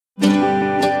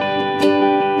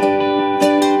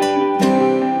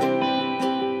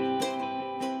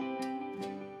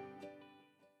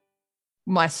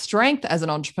my strength as an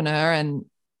entrepreneur, and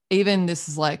even this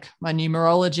is like my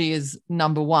numerology is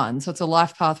number 1. So it's a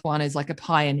life path 1 is like a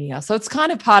pioneer. So it's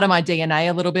kind of part of my DNA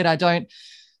a little bit. I don't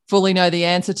fully know the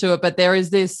answer to it, but there is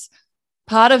this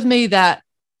part of me that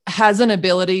has an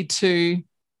ability to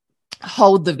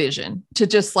hold the vision, to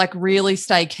just like really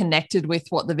stay connected with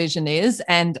what the vision is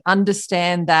and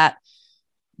understand that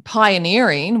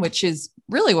pioneering, which is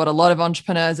really what a lot of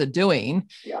entrepreneurs are doing,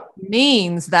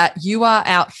 means that you are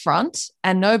out front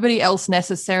and nobody else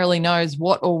necessarily knows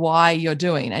what or why you're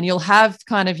doing. And you'll have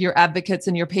kind of your advocates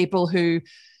and your people who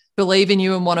believe in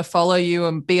you and want to follow you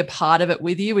and be a part of it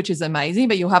with you, which is amazing.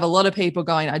 But you'll have a lot of people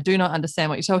going, I do not understand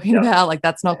what you're talking about. Like,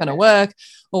 that's not going to work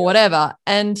or whatever.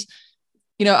 And,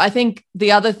 you know, I think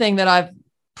the other thing that I've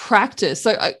practiced,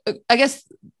 so I guess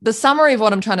the summary of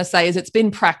what I'm trying to say is it's been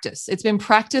practice. It's been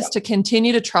practice to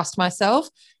continue to trust myself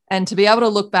and to be able to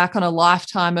look back on a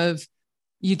lifetime of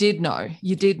you did know.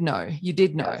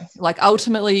 Like,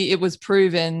 ultimately it was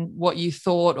proven what you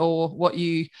thought or what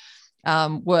you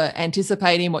were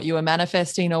anticipating, what you were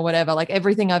manifesting or whatever. Like,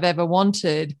 everything I've ever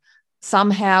wanted,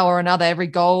 somehow or another, every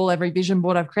goal, every vision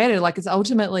board I've created, like, it's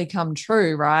ultimately come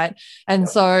true. Right. And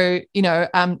so, you know,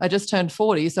 I just turned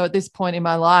 40. So at this point in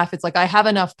my life, it's like, I have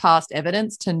enough past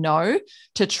evidence to know,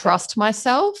 to trust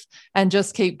myself and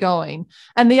just keep going.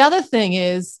 And the other thing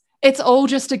is, it's all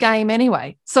just a game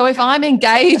anyway. So if I'm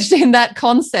engaged in that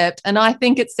concept and I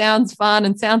think it sounds fun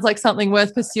and sounds like something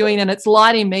worth pursuing and it's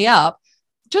lighting me up,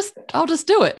 I'll just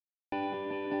do it.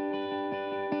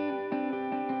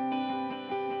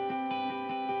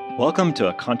 Welcome to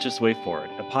A Conscious Way Forward,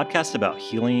 a podcast about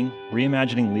healing,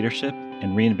 reimagining leadership,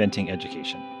 and reinventing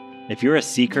education. If you're a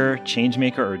seeker, change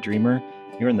maker, or dreamer,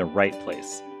 you're in the right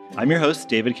place. I'm your host,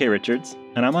 David K. Richards,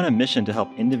 and I'm on a mission to help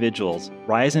individuals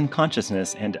rise in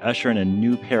consciousness and usher in a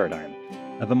new paradigm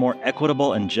of a more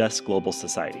equitable and just global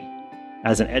society.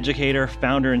 As an educator,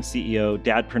 founder and CEO,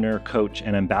 dadpreneur, coach,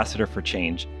 and ambassador for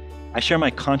change, I share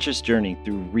my conscious journey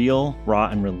through real, raw,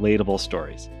 and relatable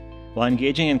stories, while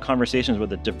engaging in conversations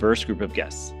with a diverse group of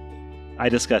guests. I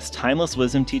discuss timeless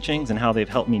wisdom teachings and how they've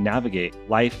helped me navigate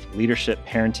life, leadership,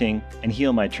 parenting, and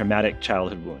heal my traumatic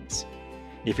childhood wounds.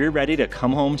 If you're ready to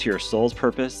come home to your soul's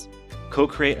purpose,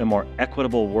 co-create a more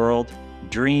equitable world,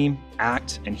 dream,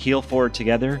 act, and heal forward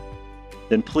together,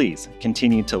 then please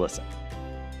continue to listen.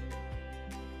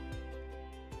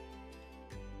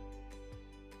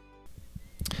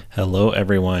 Hello,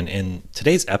 everyone. In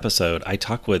today's episode, I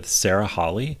talk with Sarah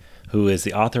Holly, who is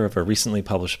the author of a recently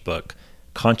published book,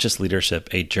 Conscious Leadership,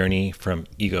 A Journey from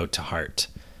Ego to Heart.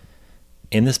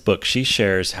 In this book, she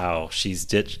shares how she's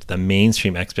ditched the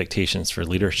mainstream expectations for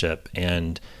leadership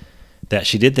and that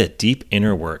she did the deep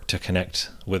inner work to connect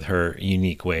with her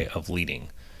unique way of leading.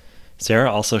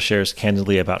 Sarah also shares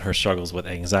candidly about her struggles with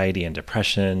anxiety and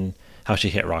depression, how she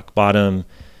hit rock bottom,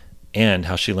 and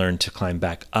how she learned to climb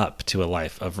back up to a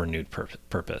life of renewed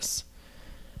purpose.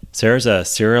 Sarah's a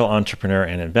serial entrepreneur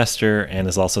and investor and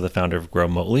is also the founder of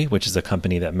Growmotely, which is a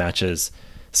company that matches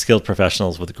skilled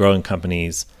professionals with growing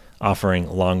companies offering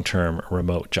long-term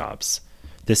remote jobs.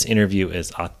 This interview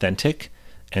is authentic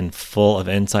and full of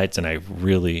insights, and I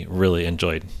really, really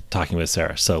enjoyed talking with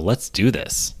Sarah. So let's do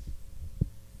this.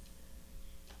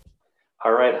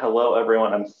 All right. Hello,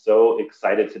 everyone. I'm so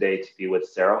excited today to be with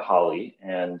Sarah Holly,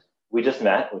 and we just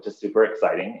met, which is super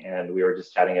exciting. And we were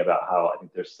just chatting about how I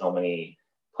think there's so many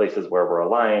places where we're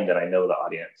aligned. And I know the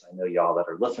audience, I know y'all that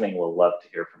are listening will love to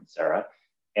hear from Sarah.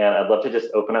 And I'd love to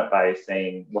just open up by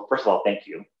saying, well, first of all, thank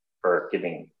you for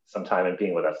giving some time and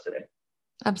being with us today.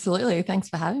 Absolutely. Thanks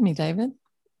for having me, David.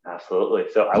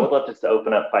 Absolutely. So I would love just to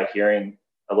open up by hearing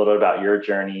a little bit about your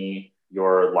journey,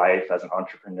 your life as an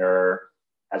entrepreneur,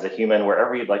 as a human,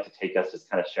 wherever you'd like to take us, just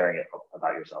kind of sharing it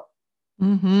about yourself.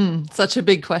 Such a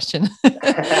big question.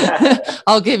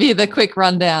 I'll give you the quick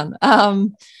rundown.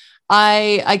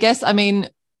 I guess, I mean,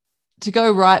 to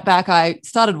go right back, I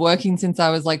started working since I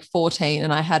was like 14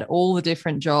 and I had all the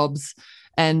different jobs.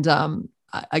 And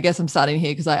I guess I'm starting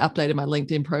here because I updated my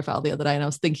LinkedIn profile the other day and I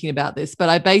was thinking about this, but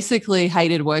I basically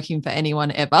hated working for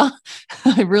anyone ever.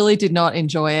 I really did not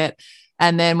enjoy it.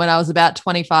 And then when I was about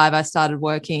 25, I started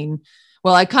working.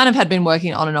 Well, I kind of had been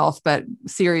working on and off, but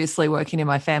seriously working in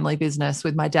my family business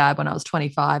with my dad when I was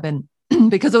 25. And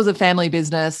because it was a family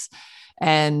business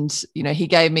and, you know, he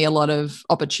gave me a lot of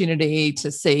opportunity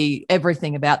to see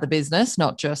everything about the business,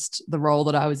 not just the role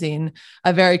that I was in,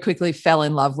 I very quickly fell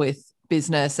in love with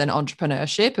business and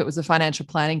entrepreneurship. It was a financial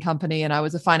planning company and I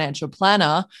was a financial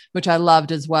planner, which I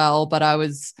loved as well. But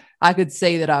I could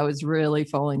see that I was really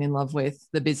falling in love with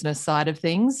the business side of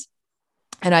things.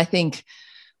 And I think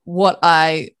what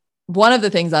I one of the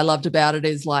things I loved about it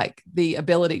is like the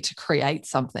ability to create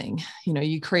something. You know,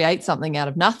 you create something out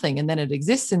of nothing and then it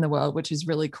exists in the world, which is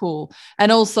really cool.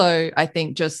 And also, I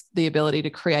think just the ability to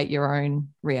create your own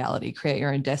reality, create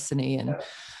your own destiny and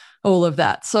all of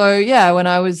that. So, yeah, when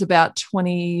I was about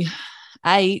 28,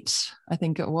 I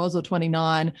think it was, or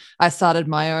 29, I started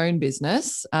my own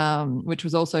business, which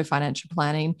was also financial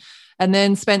planning, and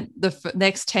then spent the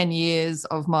next 10 years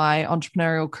of my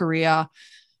entrepreneurial career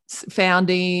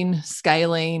founding,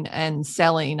 scaling, and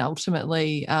selling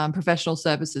ultimately professional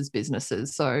services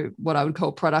businesses. So what I would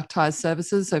call productized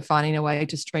services. So finding a way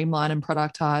to streamline and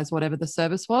productize whatever the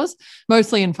service was,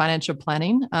 mostly in financial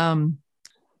planning.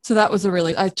 So that was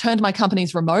I turned my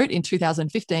companies remote in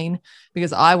 2015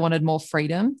 because I wanted more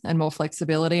freedom and more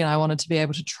flexibility. And I wanted to be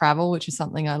able to travel, which is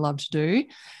something I love to do.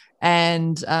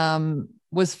 And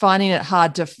was finding it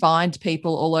hard to find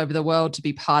people all over the world to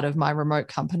be part of my remote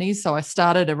companies. So I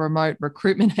started a remote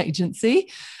recruitment agency,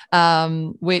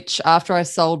 which after I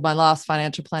sold my last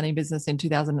financial planning business in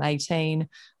 2018,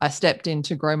 I stepped in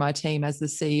to grow my team as the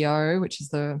CEO, which is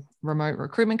the remote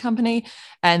recruitment company,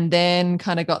 and then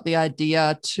kind of got the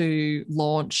idea to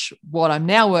launch what I'm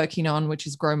now working on, which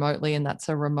is Growmotely, and that's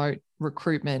a remote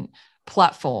recruitment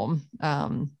platform.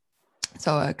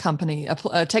 So a company,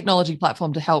 a technology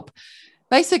platform to help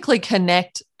basically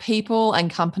connect people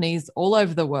and companies all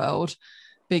over the world,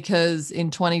 because in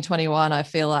 2021, I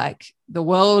feel like the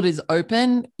world is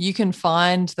open. You can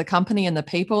find the company and the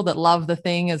people that love the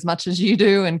thing as much as you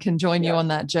do and can join you on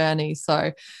that journey.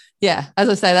 So yeah, as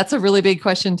I say, that's a really big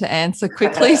question to answer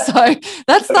quickly. So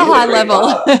that's the high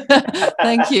level.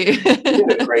 Thank you. You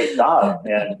did a great job.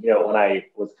 And, you know, when I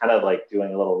was kind of like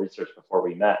doing a little research before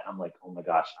we met, I'm like, oh my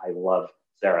gosh, I love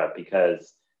Sarah,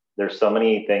 because there's so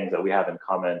many things that we have in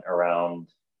common around,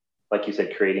 like you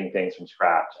said, creating things from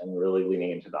scratch and really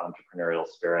leaning into the entrepreneurial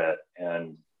spirit.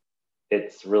 And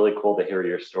it's really cool to hear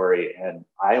your story. And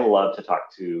I love to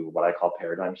talk to what I call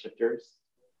paradigm shifters.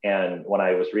 And when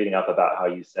I was reading up about how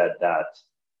you said that,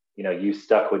 you know, you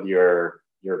stuck with your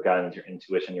guns, your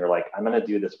intuition, you're like, I'm going to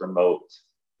do this remote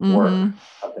work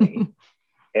company.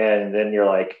 And then you're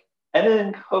like, and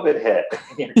then COVID hit.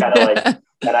 And you're kind of like,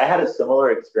 and I had a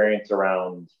similar experience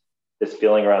around this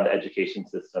feeling around the education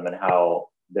system and how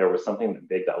there was something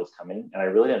big that was coming. And I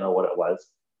really didn't know what it was,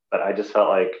 but I just felt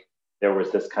like there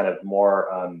was this kind of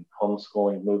more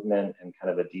homeschooling movement and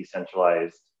kind of a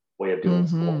decentralized way of doing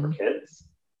school for kids,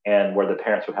 and where the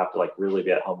parents would have to like really be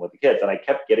at home with the kids. And I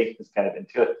kept getting this kind of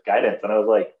intuitive guidance. And I was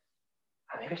like,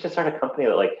 maybe I should start a company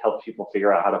that like helps people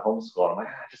figure out how to homeschool. I'm like,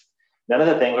 none of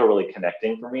the things were really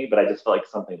connecting for me, but I just felt like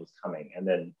something was coming. And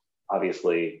then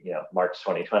obviously, you know, March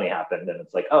 2020 happened, and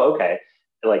it's like, oh, okay.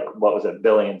 Like, what was it?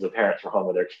 Billions of parents were home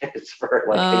with their kids for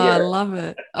like a year. I love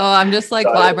it. Oh, I'm just like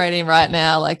vibrating right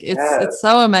now. Like it's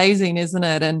so amazing, isn't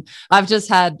it? And I've just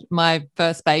had my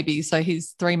first baby. So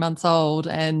he's 3 months old,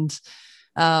 and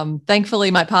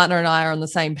thankfully my partner and I are on the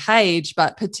same page,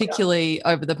 but particularly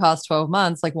over the past 12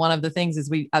 months, like one of the things is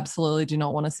we absolutely do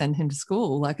not want to send him to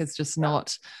school. Like it's just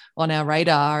not on our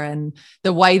radar. And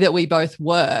the way that we both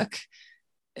work,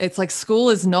 it's like school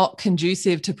is not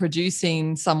conducive to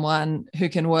producing someone who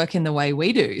can work in the way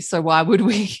we do. So why would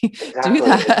we do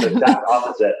that? It's the exact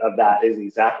opposite of that. Is the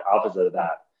exact opposite of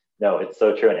that. No, it's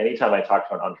so true. And anytime I talk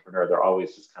to an entrepreneur, they're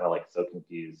always just kind of like so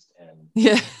confused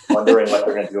and wondering what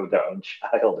they're going to do with their own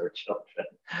child or children,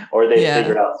 or they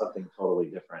figured out something totally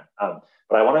different.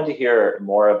 But I wanted to hear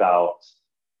more about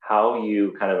how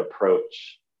you kind of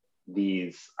approach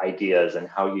these ideas and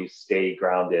how you stay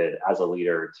grounded as a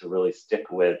leader to really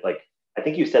stick with, like, I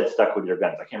think you said stuck with your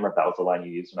guns. I can't remember if that was the line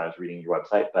you used when I was reading your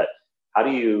website, but how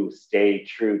do you stay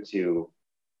true to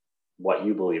what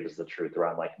you believe is the truth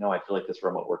around like, no, I feel like this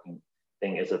remote working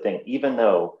thing is a thing, even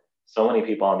though so many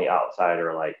people on the outside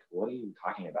are like, what are you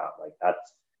talking about? Like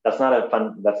that's not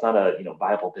a, you know,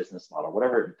 viable business model,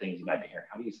 whatever things you might be hearing.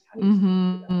 How do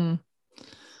you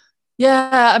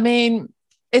Yeah, I mean,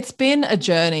 it's been a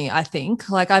journey, I think.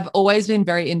 Like I've always been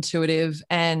very intuitive,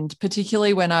 and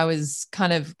particularly when I was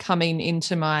kind of coming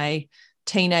into my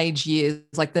teenage years,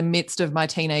 like the midst of my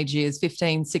teenage years,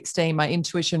 15, 16, my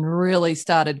intuition really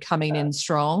started coming in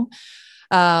strong.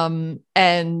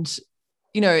 And,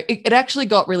 you know, it actually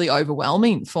got really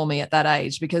overwhelming for me at that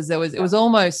age, because there was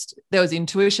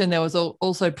intuition. There was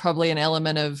also probably an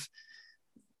element of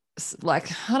like,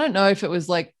 I don't know if it was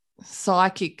like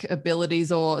psychic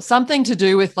abilities or something to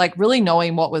do with like really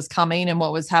knowing what was coming and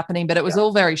what was happening, but it was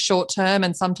all very short term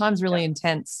and sometimes really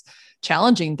intense,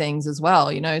 challenging things as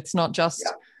well. You know, it's not just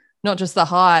not just the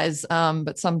highs,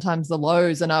 but sometimes the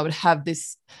lows. And I would have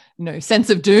this, sense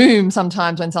of doom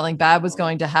sometimes when something bad was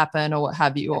going to happen or what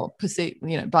have you, or perceive,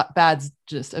 but bad's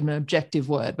just an objective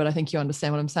word, but I think you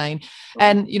understand what I'm saying.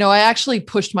 And, I actually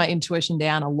pushed my intuition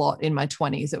down a lot in my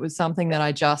 20s. It was something that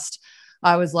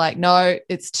I was like, no,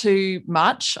 it's too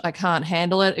much. I can't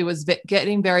handle it. It was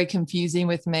getting very confusing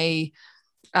with me.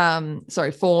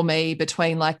 For me,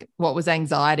 between like what was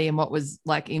anxiety and what was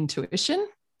like intuition.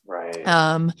 Right.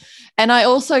 And I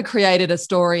also created a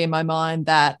story in my mind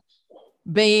that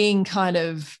being kind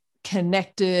of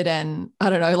connected and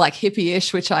I don't know, like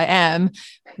hippie-ish, which I am,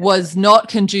 was not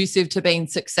conducive to being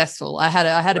successful. I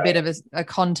had a bit of a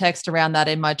context around that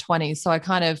in my 20s. So I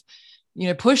kind of,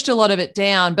 pushed a lot of it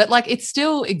down, but like it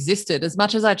still existed as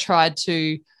much as I tried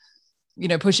to,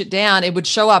 push it down. It would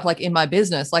show up like in my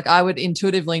business. Like I would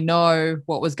intuitively know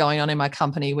what was going on in my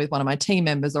company with one of my team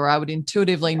members, or I would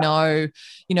intuitively know,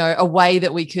 a way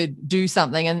that we could do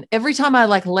something. And every time I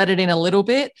like let it in a little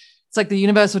bit, it's like the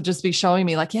universe would just be showing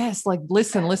me like, yes, like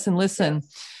listen.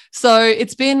 So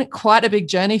it's been quite a big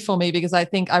journey for me because I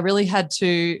think I really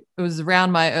it was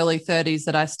around my early 30s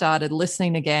that I started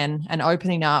listening again and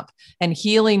opening up and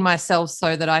healing myself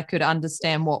so that I could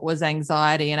understand what was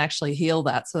anxiety and actually heal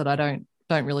that so that I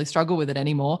don't really struggle with it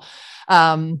anymore.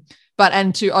 And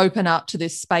to open up to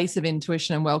this space of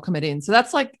intuition and welcome it in. So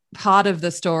that's like part of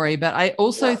the story. But I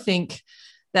also think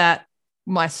that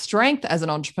my strength as an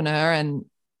entrepreneur, and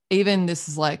even this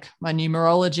is like my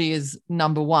numerology is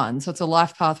number 1. So it's a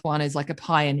life path 1 is like a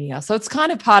pioneer. So it's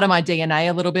kind of part of my DNA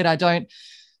a little bit. I don't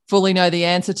fully know the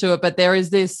answer to it, but there is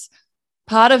this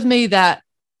part of me that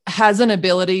has an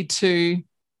ability to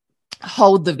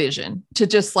hold the vision, to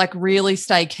just like really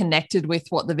stay connected with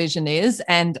what the vision is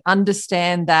and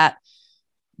understand that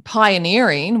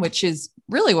pioneering, which is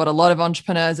really what a lot of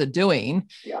entrepreneurs are doing,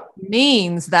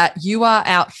 means that you are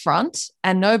out front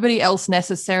and nobody else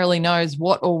necessarily knows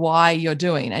what or why you're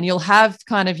doing. And you'll have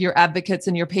kind of your advocates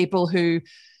and your people who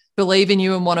believe in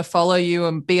you and want to follow you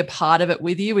and be a part of it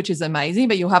with you, which is amazing.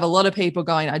 But you'll have a lot of people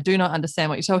going, I do not understand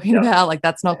what you're talking about. Like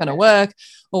that's not going to work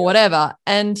or whatever.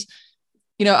 And,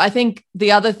 I think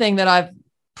the other thing that I've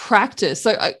practiced,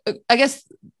 so I guess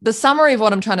the summary of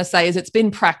what I'm trying to say is it's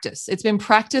been practice. It's been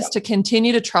practice to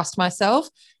continue to trust myself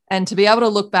and to be able to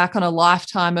look back on a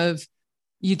lifetime of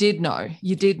you did know.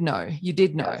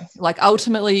 Yes. Like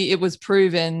ultimately it was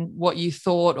proven what you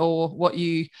thought or what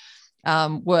you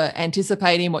were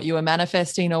anticipating, what you were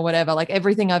manifesting or whatever, like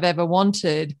everything I've ever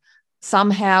wanted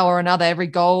somehow or another, every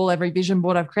goal, every vision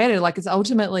board I've created, like it's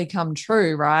ultimately come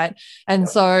true. Right. And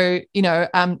so,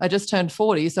 I just turned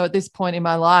 40. So at this point in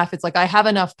my life, it's like, I have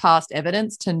enough past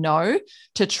evidence to know,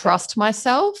 to trust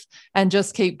myself and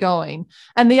just keep going.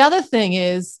 And the other thing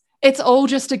is, it's all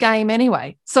just a game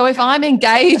anyway. So if I'm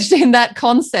engaged in that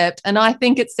concept and I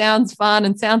think it sounds fun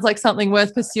and sounds like something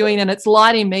worth pursuing and it's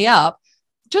lighting me up,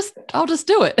 I'll just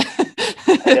do it.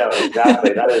 I know,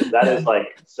 exactly. That is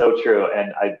like so true.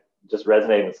 And I just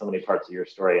resonate with so many parts of your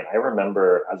story. And I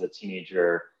remember as a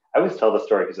teenager, I always tell the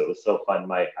story because it was so fun.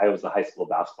 I was a high school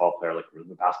basketball player. Like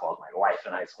basketball was my life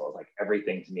in high school. It was like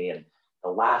everything to me. And the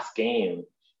last game,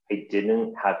 I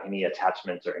didn't have any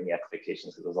attachments or any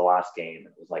expectations. It was the last game.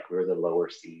 It was like we were the lower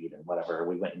seed and whatever.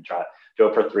 We went and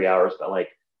drove for 3 hours, but like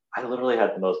I literally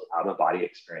had the most out of body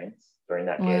experience during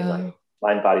that game. Like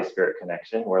mind, body, spirit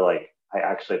connection, where like I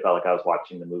actually felt like I was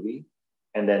watching the movie.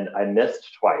 And then I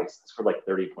missed twice. It's for like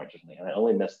 30 points or something. And I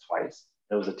only missed twice.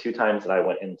 It was the 2 times that I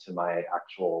went into my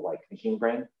actual like thinking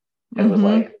brain and was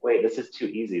like, wait, this is too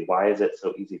easy. Why is it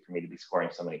so easy for me to be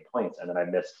scoring so many points? And then I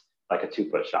missed like a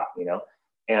 2-foot shot,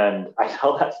 And I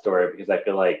tell that story because I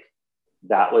feel like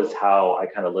that was how I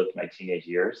kind of lived my teenage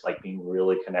years, like being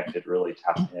really connected, really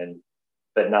tapped in,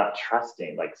 but not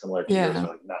trusting, like similar to yours,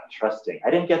 like not trusting. I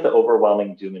didn't get the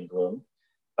overwhelming doom and gloom,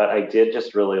 but I did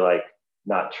just really like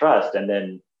not trust. And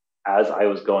then as I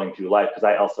was going through life, because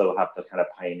I also have the kind of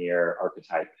pioneer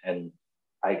archetype, and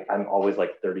I'm always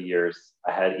like 30 years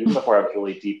ahead, even before I was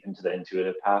really deep into the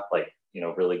intuitive path, like,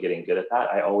 really getting good at that.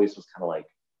 I always was kind of like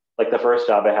the first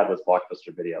job I had was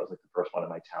Blockbuster Video. It was like the first one in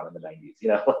my town in the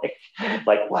 90s,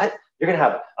 like what? You're going to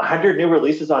have 100 new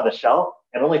releases on the shelf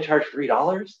and only charge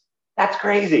 $3? That's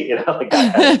crazy, like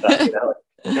that kind of stuff,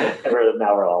 and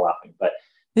now we're all laughing, but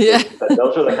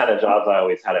those are the kind of jobs I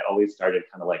always had. I always started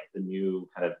kind of like the new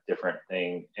kind of different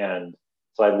thing. And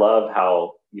so I love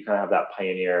how you kind of have that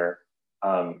pioneer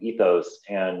ethos.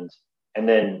 And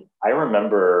then I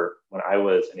remember when I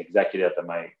was an executive at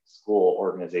my school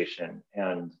organization,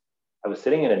 and I was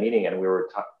sitting in a meeting and we were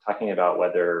talking about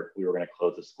whether we were going to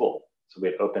close the school. So we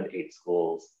had opened 8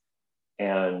 schools,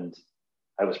 and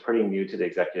I was pretty new to the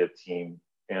executive team.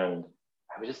 And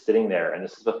I was just sitting there, and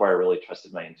this is before I really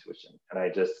trusted my intuition. And I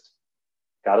just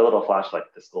got a little flash like,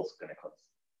 the school's going to close.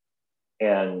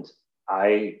 And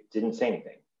I didn't say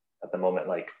anything at the moment,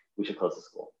 like, we should close the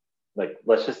school. Like,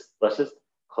 let's just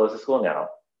close the school now.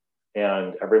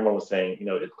 And everyone was saying,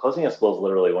 closing a school is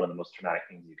literally one of the most traumatic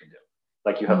things you can do.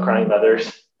 Like, you have crying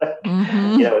mothers.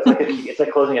 It's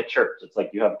like closing a church. It's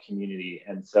like you have community.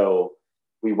 And so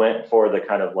we went for the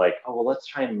kind of like, oh, well, let's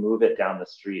try and move it down the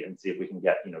street and see if we can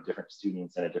get, different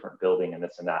students in a different building and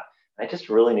this and that. And I just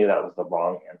really knew that was the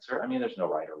wrong answer. I mean, there's no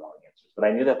right or wrong answers, but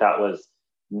I knew that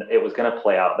it was going to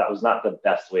play out. That was not the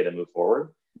best way to move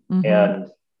forward. And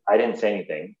I didn't say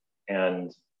anything.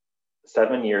 And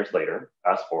 7 years later,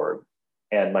 fast forward,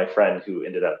 and my friend who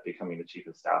ended up becoming the chief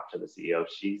of staff to the CEO,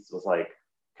 she was like,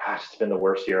 gosh, it's been the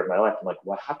worst year of my life. I'm like,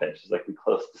 what happened? She's like, we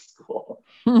closed the school.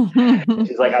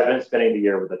 She's like, I've been spending the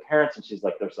year with the parents. And she's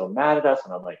like, they're so mad at us.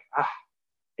 And I'm like, I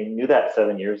knew that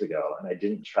 7 years ago, and I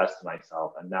didn't trust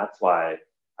myself. And that's why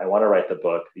I want to write the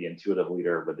book, The Intuitive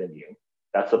Leader Within You.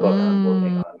 That's the book I'm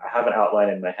working on. I have an outline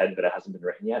in my head, but it hasn't been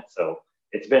written yet. So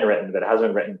it's been written, but it hasn't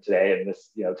been written today in this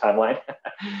timeline.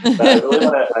 But I really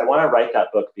want to write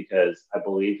that book because I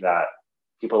believe that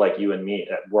people like you and me,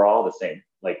 we're all the same.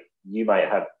 Like, you might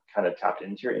have kind of tapped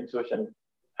into your intuition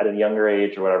at a younger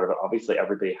age or whatever, but obviously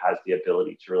everybody has the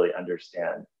ability to really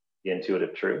understand the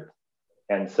intuitive truth.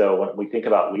 And so when we think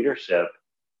about leadership,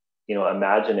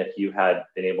 imagine if you had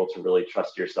been able to really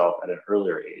trust yourself at an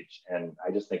earlier age. And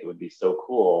I just think it would be so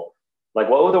cool. Like,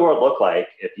 what would the world look like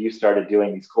if you started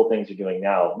doing these cool things you're doing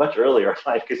now much earlier in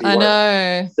life? Because you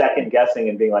weren't second guessing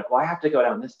and being like, well, I have to go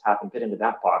down this path and fit into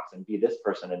that box and be this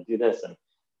person and do this.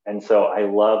 And so I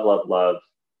love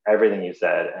everything you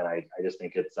said. And I just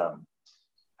think it's,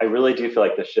 I really do feel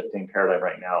like the shifting paradigm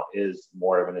right now is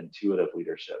more of an intuitive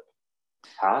leadership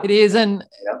path. It is. And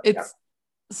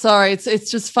sorry,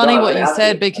 it's just funny what you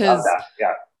said because,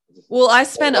 well, I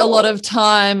spent a lot of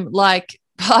time, like,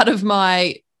 part of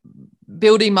my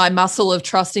building my muscle of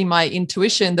trusting my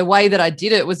intuition. The way that I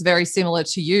did it was very similar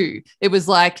to you. It was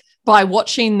like by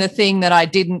watching the thing that I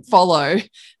didn't follow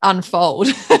unfold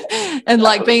and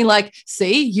like being like,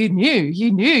 see, you knew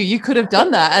you could have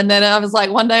done that. And then I was like,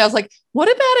 one day I was like, what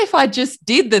about if I just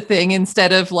did the thing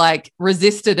instead of like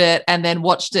resisted it and then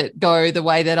watched it go the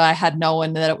way that I had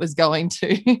known that it was going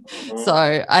to?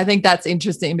 So I think that's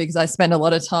interesting because I spend a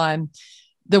lot of time,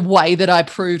 the way that I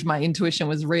proved my intuition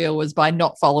was real was by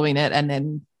not following it and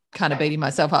then kind of beating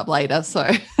myself up later. So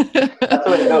that's the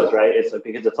way it goes, right? It's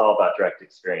because it's all about direct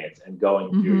experience and going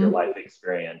through your life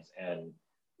experience and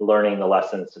learning the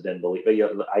lessons to then believe. But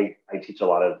I teach a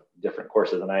lot of different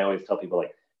courses, and I always tell people,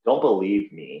 like, don't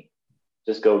believe me,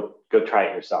 just go try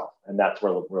it yourself. And that's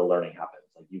where learning happens.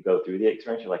 Like, you go through the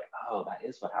experience, you're like, oh, that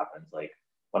is what happens. Like,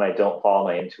 when I don't follow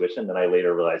my intuition, then I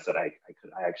later realized that I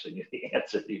actually knew the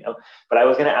answer, But I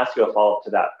was going to ask you a follow-up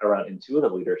to that around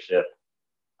intuitive leadership.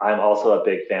 I'm also a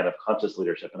big fan of conscious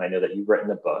leadership. And I know that you've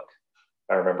written a book,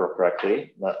 if I remember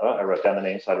correctly. I wrote down the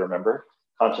name so I remember.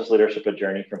 Conscious Leadership, A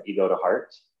Journey from Ego to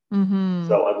Heart.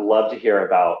 So I'd love to hear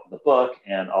about the book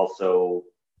and also,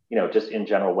 just in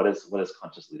general, what is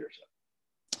conscious leadership?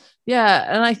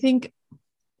 Yeah. And I think,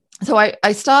 so I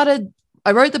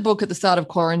wrote the book at the start of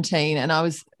quarantine, and I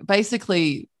was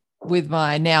basically with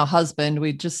my now husband.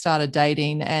 We just started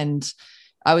dating, and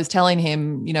I was telling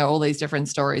him, all these different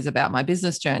stories about my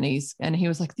business journeys. And he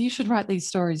was like, you should write these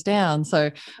stories down. So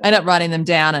I ended up writing them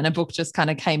down, and a book just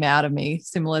kind of came out of me,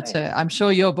 similar to, I'm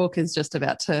sure your book is just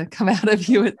about to come out of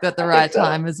you at the right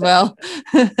time as well.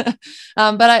 But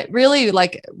I really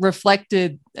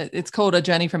reflected, it's called A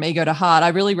Journey from Ego to Heart. I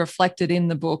really reflected in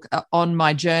the book on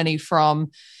my journey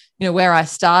from, where I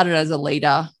started as a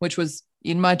leader, which was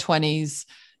in my 20s,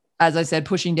 as I said,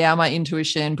 pushing down my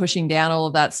intuition, pushing down all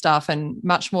of that stuff, and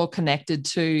much more connected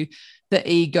to the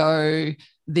ego,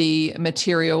 the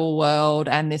material world,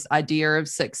 and this idea of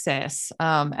success.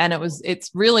 And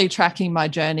it's really tracking my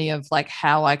journey of like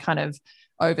how I kind of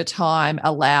over time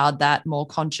allowed that more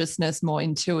consciousness, more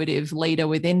intuitive leader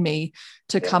within me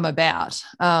to come about.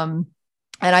 And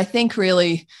I think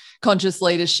really conscious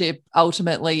leadership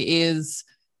ultimately is,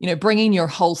 bringing your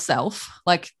whole self.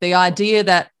 Like, the idea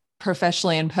that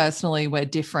professionally and personally we're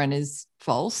different is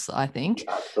false, I think.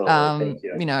 Thank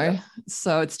you.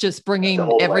 So it's just bringing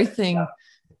everything,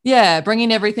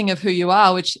 bringing everything of who you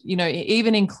are, which,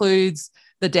 even includes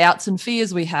the doubts and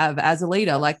fears we have as a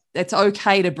leader. Like, it's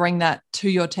okay to bring that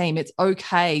to your team. It's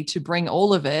okay to bring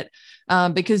all of it,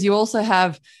 because you also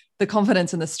have the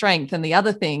confidence and the strength and the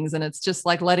other things. And it's just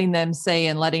like letting them see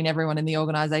and letting everyone in the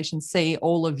organization see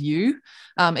all of you.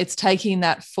 It's taking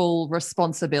that full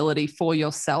responsibility for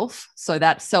yourself. So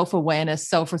that self-awareness,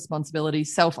 self-responsibility,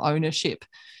 self-ownership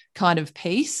kind of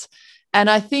piece. And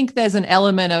I think there's an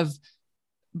element of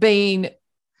being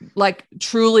like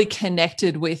truly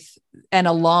connected with and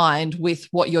aligned with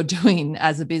what you're doing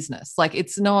as a business. Like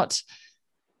it's not,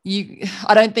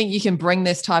 I don't think you can bring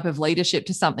this type of leadership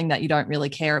to something that you don't really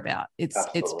care about. It's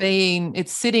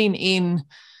sitting in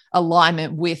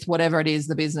alignment with whatever it is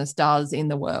the business does in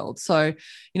the world. So,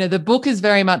 the book is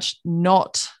very much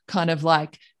not kind of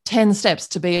like 10 steps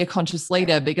to be a conscious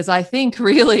leader, because I think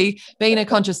really being a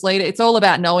conscious leader, it's all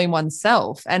about knowing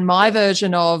oneself. And my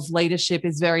version of leadership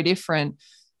is very different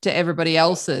to everybody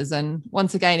else's. And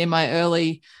once again, in my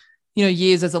early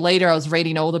years as a leader, I was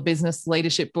reading all the business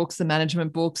leadership books, the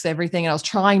management books, everything. And I was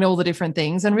trying all the different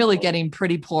things and really getting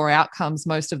pretty poor outcomes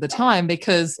most of the time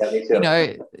because,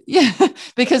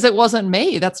 because it wasn't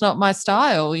me. That's not my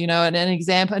style, and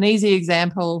an easy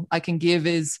example I can give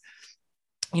is,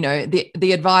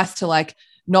 the advice to like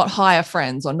not hire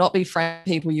friends or not be friends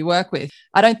with people you work with.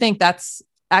 I don't think that's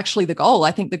actually the goal.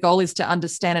 I think the goal is to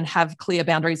understand and have clear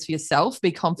boundaries for yourself,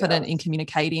 be confident in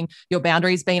communicating your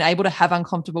boundaries, being able to have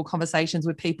uncomfortable conversations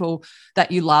with people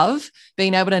that you love,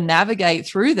 being able to navigate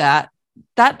through that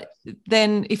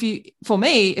then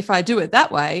if I do it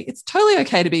that way, it's totally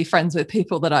okay to be friends with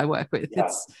people that I work with.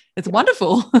 It's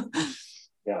wonderful.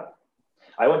 Yeah.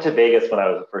 I went to Vegas when I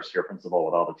was a first year principal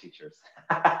with all the teachers.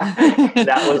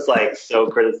 That was like so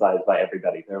criticized by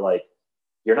everybody. They're like,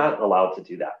 you're not allowed to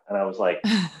do that. And I was like,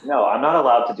 no, I'm not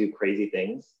allowed to do crazy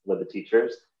things with the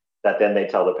teachers that then they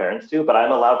tell the parents to, but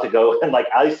I'm allowed to go and like,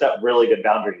 I set really good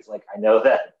boundaries. Like, I know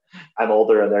that I'm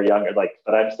older and they're younger,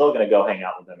 but I'm still going to go hang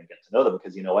out with them and get to know them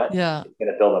because you know what? Yeah. It's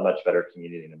going to build a much better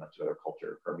community and a much better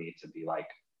culture for me to be like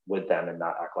with them and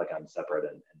not act like I'm separate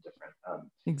and different.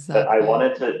 Exactly. But I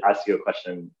wanted to ask you a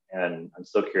question, and I'm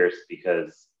so curious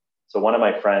because, so one of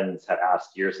my friends had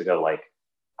asked years ago, like,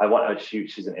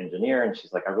 she's an engineer and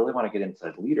she's like, I really want to get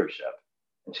into leadership.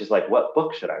 And she's like, what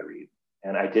book should I read?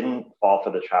 And I didn't fall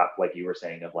for the trap, like you were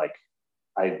saying, of like,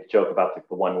 I joke about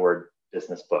the one word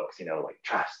business books, like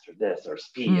trust or this or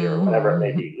speed or whatever it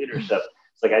may be, leadership.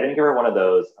 It's like, I didn't give her one of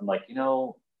those. I'm like,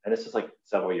 and this was like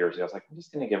several years ago. I was like, I'm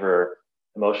just going to give her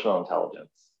emotional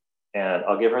intelligence. And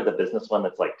I'll give her the business one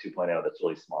that's like 2.0, that's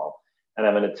really small. And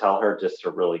I'm going to tell her just to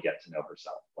really get to know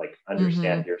herself, like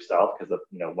understand yourself, because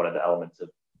one of the elements of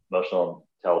emotional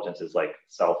intelligence is like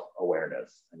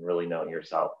self-awareness and really knowing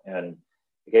yourself. And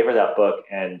I gave her that book,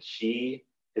 and she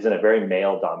is in a very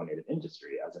male-dominated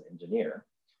industry as an engineer.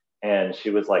 And she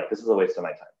was like, this is a waste of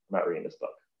my time. I'm not reading this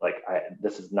book. Like,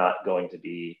 this is not going to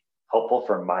be helpful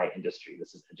for my industry.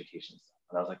 This is education stuff.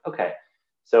 And I was like, okay.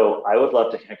 So I would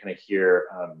love to kind of hear,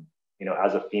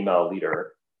 as a female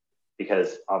leader,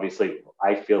 because obviously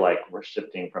I feel like we're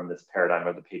shifting from this paradigm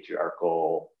of the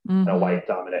patriarchal, white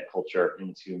dominant culture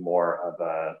into more of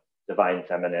a divine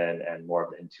feminine and more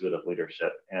of the intuitive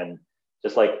leadership. And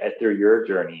just like through your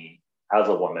journey as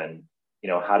a woman,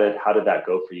 how did that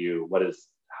go for you?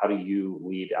 How do you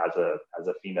lead as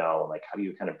a female? And like, how do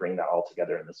you kind of bring that all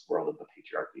together in this world of the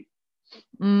patriarchy?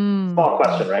 Small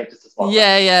question, right? Just a small question.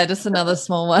 Yeah, just another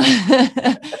small one.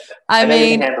 I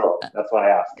mean, that's why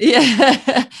I asked.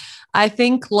 Yeah. I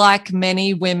think like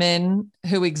many women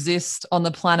who exist on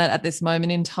the planet at this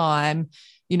moment in time,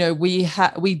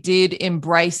 we did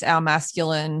embrace our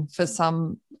masculine for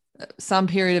some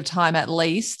period of time at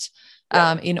least,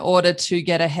 in order to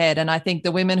get ahead. And I think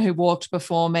the women who walked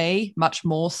before me, much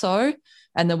more so,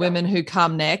 and the women who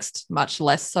come next, much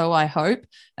less so, I hope.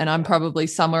 And I'm probably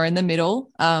somewhere in the middle,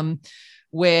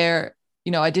 where,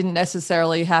 I didn't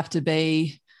necessarily have to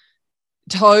be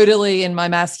totally in my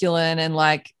masculine and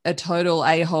like a total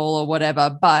a-hole or whatever.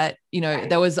 But,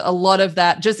 there was a lot of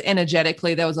that, just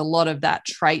energetically, there was a lot of that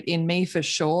trait in me for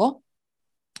sure.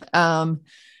 And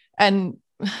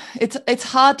it's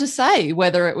hard to say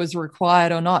whether it was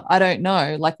required or not. I don't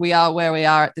know. Like, we are where we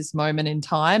are at this moment in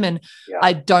time, and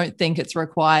I don't think it's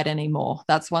required anymore.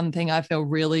 That's one thing I feel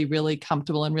really, really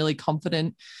comfortable and really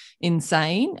confident in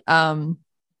saying.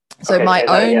 So okay, my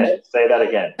own say that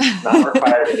again. It's not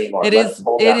required anymore. It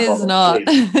is not.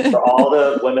 For all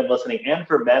the women listening, and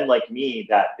for men like me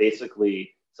that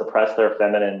basically suppress their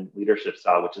feminine leadership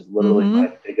style, which is literally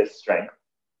my biggest strength.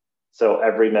 So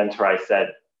every mentor I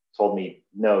told me,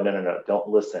 no, don't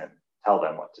listen. Tell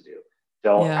them what to do.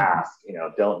 Don't ask,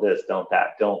 don't this, don't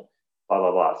that, don't blah,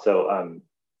 blah, blah. So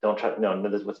don't try, no,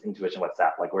 this was intuition, what's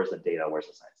that? Like, where's the data? Where's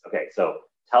the science? Okay, so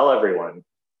tell everyone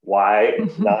why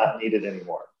it's not needed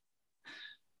anymore.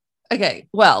 Okay,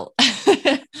 well,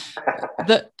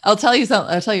 I'll tell you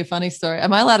something. I'll tell you a funny story.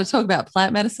 Am I allowed to talk about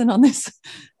plant medicine on this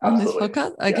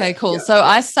podcast? Okay, yes, cool. yes, So yes.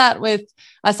 I sat with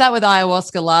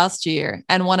ayahuasca last year,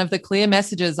 and one of the clear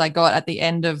messages I got at the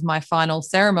end of my final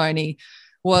ceremony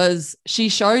was she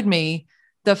showed me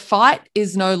the fight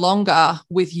is no longer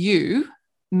with you,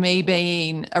 me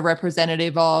being a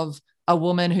representative of a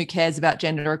woman who cares about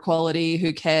gender equality,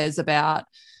 who cares about,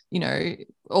 you know,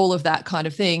 all of that kind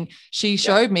of thing. She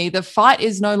showed me the fight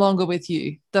is no longer with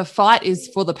you. The fight is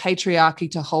for the patriarchy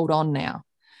to hold on now.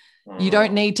 You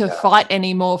don't need to fight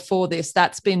anymore for this.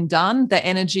 That's been done. The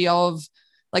energy of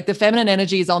like the feminine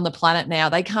energy is on the planet now.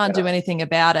 They can't do anything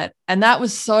about it. And that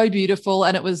was so beautiful.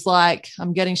 And it was like,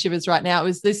 I'm getting shivers right now. It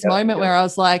was this moment where I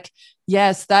was like,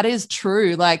 yes, that is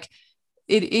true. Like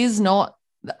it is not,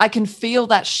 I can feel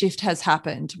that shift has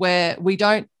happened where we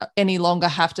don't any longer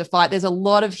have to fight. There's a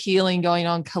lot of healing going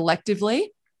on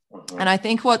collectively. And I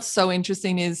think what's so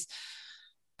interesting is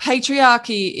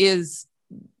patriarchy is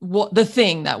what the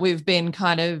thing that we've been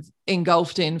kind of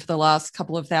engulfed in for the last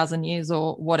couple of thousand years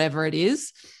or whatever it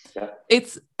is.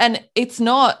 It's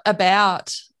not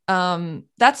about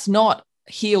that's not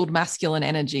healed masculine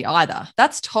energy either.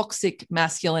 That's toxic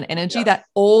masculine energy that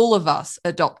all of us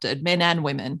adopted, men and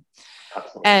women.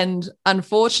 Absolutely. And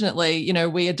unfortunately, you know,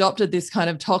 we adopted this kind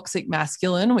of toxic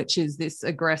masculine, which is this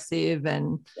aggressive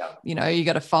and, you know, you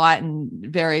got to fight and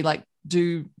very like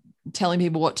telling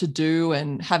people what to do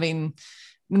and having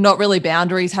not really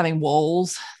boundaries, having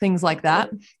walls, things like that.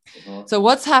 So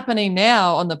what's happening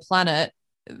now on the planet,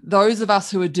 those of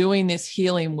us who are doing this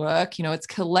healing work, you know, it's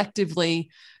collectively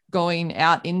going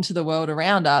out into the world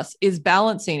around us, is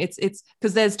balancing. It's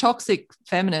because there's toxic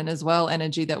feminine as well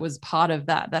energy that was part of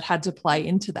that had to play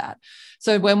into that.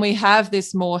 So when we have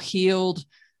this more healed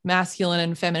masculine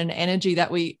and feminine energy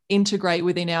that we integrate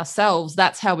within ourselves,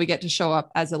 that's how we get to show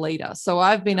up as a leader. So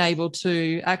I've been able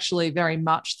to actually very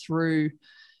much through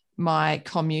my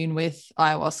commune with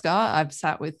ayahuasca, I've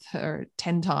sat with her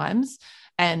 10 times.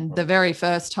 And the very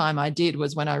first time I did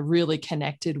was when I really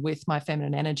connected with my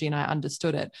feminine energy and I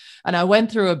understood it. And I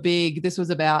went through this was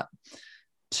about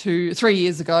 2-3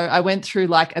 years ago, I went through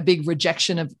like a big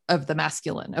rejection of the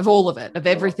masculine, of all of it, of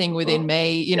everything within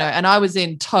me, you know, and I was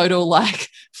in total like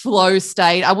flow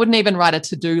state. I wouldn't even write a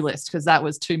to-do list because that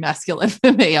was too masculine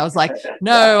for me. I was like,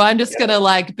 no, I'm just going to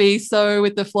like be so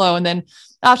with the flow. And then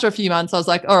after a few months, I was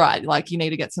like, all right, like you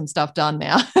need to get some stuff done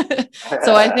now.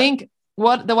 So I think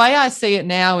the way I see it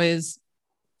now is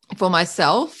for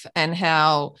myself and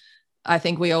how I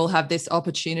think we all have this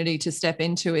opportunity to step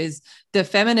into is the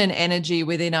feminine energy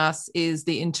within us is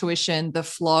the intuition, the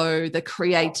flow, the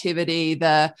creativity,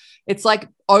 it's like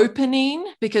opening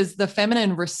because the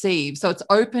feminine receives. So it's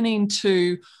opening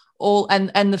to all,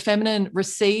 and the feminine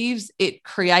receives, it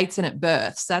creates and it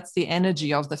births. That's the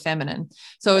energy of the feminine.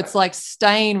 So it's like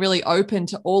staying really open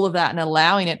to all of that and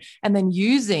allowing it, and then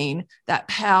using that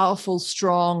powerful,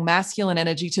 strong masculine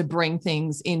energy to bring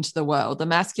things into the world. The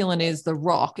masculine is the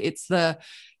rock. It's the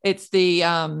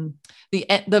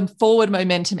forward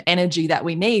momentum energy that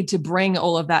we need to bring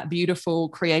all of that beautiful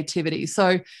creativity.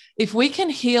 So if we can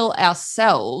heal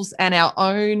ourselves and our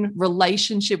own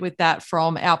relationship with that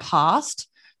from our past,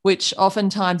 which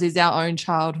oftentimes is our own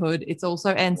childhood, it's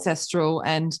also ancestral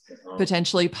and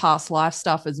potentially past life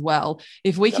stuff as well.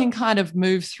 If we can kind of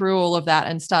move through all of that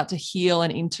and start to heal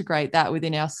and integrate that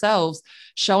within ourselves,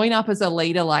 showing up as a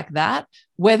leader like that,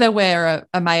 whether we're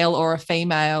a male or a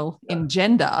female in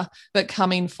gender, but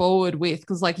coming forward with,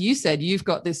 because like you said, you've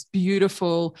got this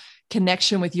beautiful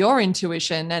connection with your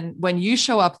intuition. And when you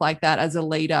show up like that as a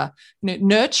leader,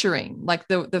 nurturing, like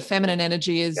the feminine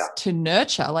energy is to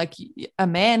nurture, like a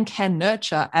man can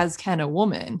nurture as can a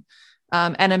woman.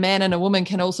 And a man and a woman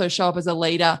can also show up as a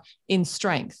leader in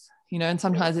strength, you know, and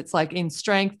sometimes it's like in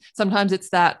strength, sometimes it's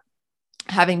that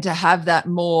having to have that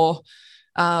more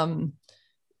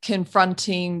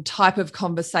confronting type of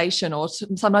conversation, or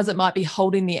sometimes it might be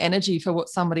holding the energy for what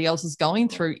somebody else is going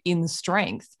through in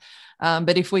strength.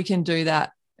 But if we can do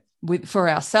that for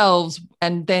ourselves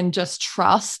and then just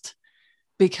trust,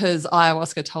 because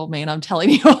ayahuasca told me, and I'm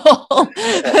telling you all,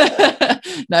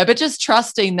 no, but just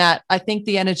trusting that I think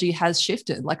the energy has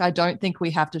shifted. Like, I don't think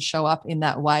we have to show up in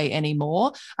that way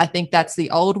anymore. I think that's the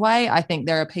old way. I think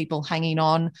there are people hanging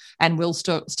on and will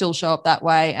still show up that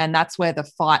way. And that's where the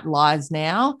fight lies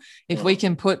now. If we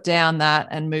can put down that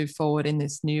and move forward in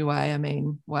this new way, I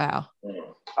mean, wow.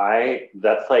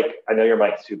 That's like, I know your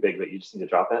mic's too big, but you just need to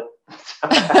drop it.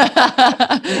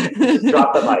 Just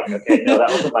drop the mic. Okay. No, that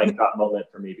was a mic drop moment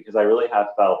for me, because I really have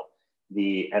felt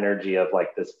the energy of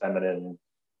like this feminine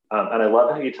And I love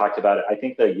how you talked about it. I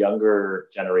think the younger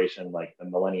generation, like the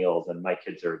millennials, and my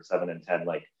kids are 7 and 10,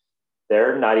 like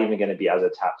they're not even going to be as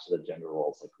attached to the gender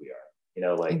roles like we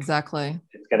are. Like Exactly.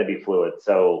 it's going to be fluid.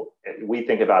 So we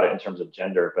think about it in terms of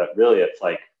gender, but really it's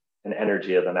like an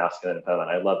energy of the masculine and feminine.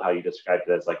 I love how you described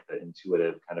it as like the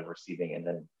intuitive kind of receiving, and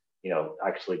then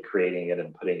actually creating it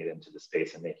and putting it into the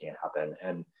space and making it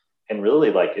happen. And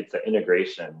really, like, it's the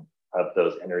integration of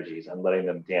those energies and letting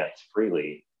them dance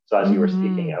freely. So as you were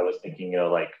speaking, I was thinking,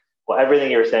 like, well, everything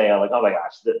you're saying, I'm like, oh my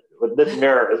gosh, this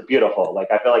mirror is beautiful.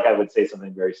 Like, I feel like I would say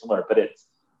something very similar, but it's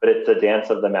the dance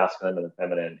of the masculine and the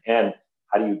feminine. And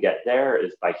how do you get there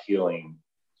is by healing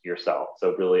yourself.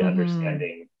 So really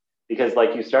understanding, because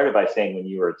like you started by saying, when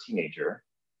you were a teenager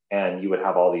and you would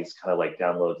have all these kind of like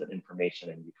downloads and information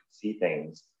and you could see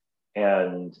things,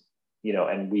 and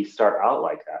and we start out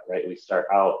like that, right? We start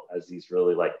out as these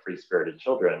really like free-spirited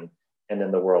children, and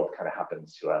then the world kind of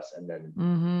happens to us, and then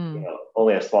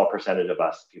only a small percentage of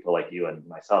us, people like you and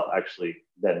myself, actually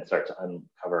then start to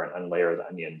uncover and unlayer the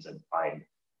onions and find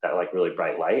that like really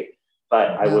bright light.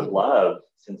 But I would love,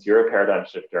 since you're a paradigm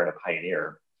shifter and a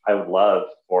pioneer, I would love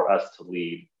for us to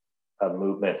lead a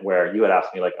movement where you had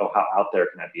asked me like, oh, how out there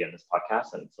can I be in this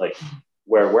podcast? And it's like,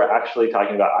 where we're actually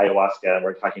talking about ayahuasca, and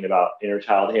we're talking about inner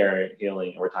child healing,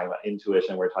 and we're talking about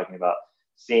intuition, we're talking about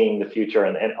seeing the future,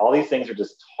 and all these things are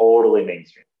just totally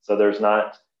mainstream. So there's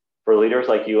not, for leaders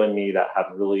like you and me that have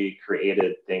really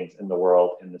created things in the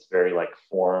world in this very like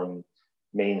form,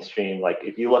 mainstream, like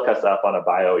if you look us up on a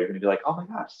bio, you're going to be like, oh my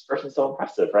gosh, this person's so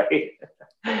impressive, right?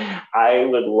 I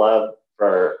would love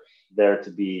for there to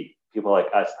be people like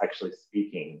us actually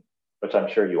speaking, which I'm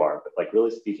sure you are, but like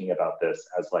really speaking about this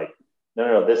as like,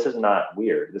 no, this is not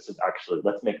weird. This is actually,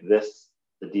 let's make this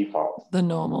the default. The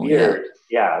normal. Weird.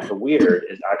 Yeah. The weird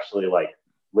is actually like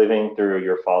living through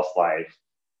your false life,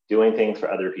 doing things for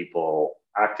other people,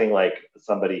 acting like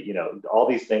somebody, all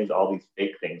these things, all these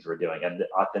fake things we're doing. And the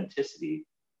authenticity,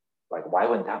 like, why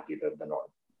wouldn't that be the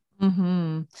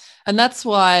norm? And that's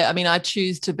why, I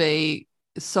choose to be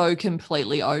so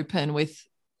completely open with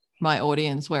my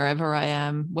audience wherever I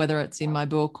am, whether it's in my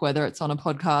book, whether it's on a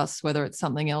podcast, whether it's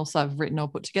something else I've written or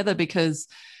put together, because,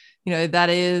 that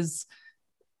is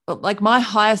like my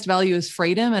highest value is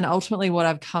freedom. And ultimately what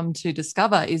I've come to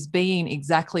discover is being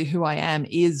exactly who I am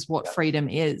is what freedom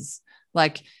is.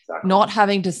 Like not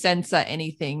having to censor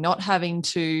anything, not having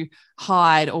to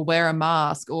hide or wear a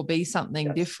mask or be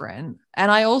something different.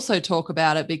 And I also talk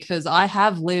about it because I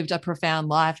have lived a profound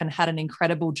life and had an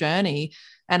incredible journey.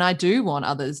 And I do want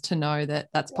others to know that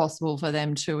that's possible for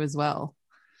them too as well.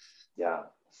 Yeah.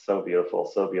 So beautiful.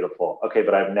 So beautiful. Okay.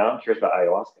 But I'm curious about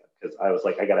ayahuasca, because I was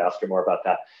like, I got to ask her more about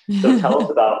that. So tell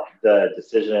us about the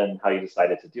decision, how you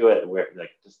decided to do it, where,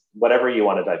 like, just whatever you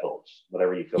want to divulge,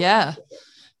 whatever you feel. Yeah.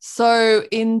 So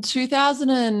in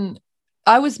 2000,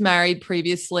 I was married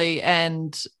previously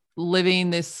and living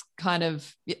this kind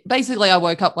of, basically I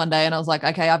woke up one day and I was like,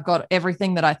 okay, I've got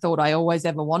everything that I thought I always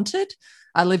ever wanted.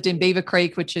 I lived in Beaver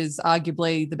Creek, which is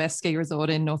arguably the best ski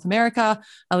resort in North America.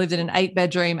 I lived in an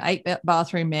 8-bedroom,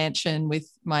 8-bathroom mansion with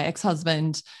my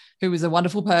ex-husband, who was a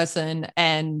wonderful person,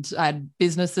 and I had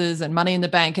businesses and money in the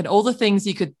bank and all the things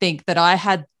you could think that I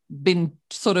had been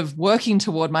sort of working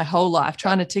toward my whole life,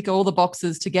 trying to tick all the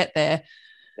boxes to get there.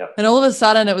 Yep. And all of a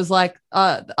sudden it was like,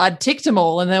 I'd ticked them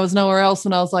all and there was nowhere else.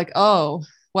 And I was like, oh,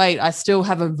 wait, I still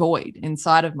have a void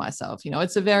inside of myself.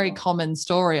 It's a very common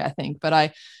story, I think,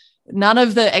 but none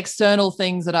of the external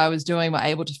things that I was doing were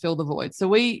able to fill the void. So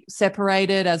we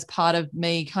separated as part of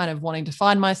me kind of wanting to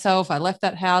find myself. I left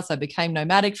that house. I became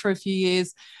nomadic for a few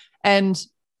years. And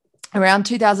around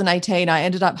 2018, I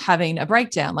ended up having a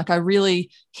breakdown. Like I really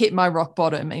hit my rock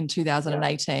bottom in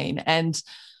 2018. And,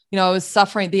 I was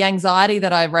suffering. The anxiety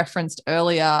that I referenced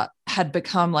earlier had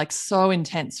become like so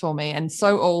intense for me and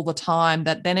so all the time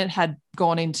that then it had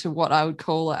gone into what I would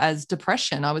call as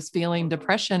depression. I was feeling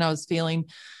depression. I was feeling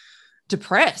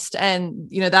depressed.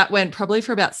 And, that went probably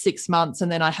for about 6 months.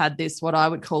 And then I had this, what I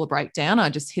would call a breakdown. I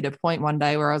just hit a point one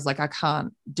day where I was like, I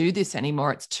can't do this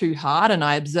anymore. It's too hard. And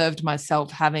I observed myself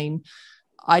having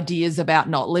ideas about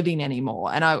not living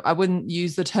anymore. And I wouldn't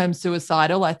use the term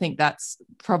suicidal. I think that's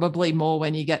probably more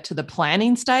when you get to the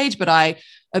planning stage, but I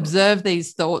observed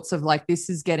these thoughts of like,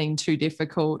 this is getting too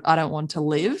difficult. I don't want to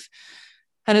live.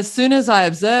 And as soon as I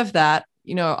observed that,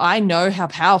 I know how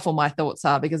powerful my thoughts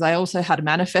are because I also had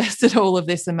manifested all of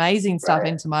this amazing stuff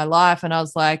into my life. And I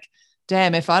was like,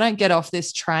 damn, if I don't get off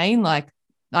this train, like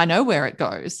I know where it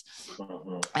goes.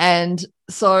 And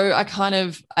so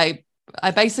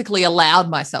I basically allowed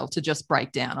myself to just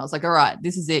break down. I was like, all right,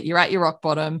 this is it. You're at your rock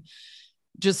bottom.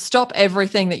 Just stop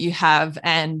everything that you have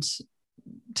and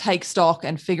take stock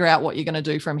and figure out what you're going to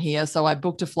do from here. So I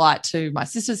booked a flight to my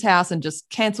sister's house and just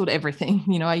canceled everything.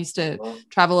 I used to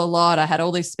travel a lot. I had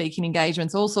all these speaking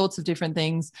engagements, all sorts of different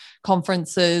things,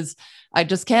 conferences. I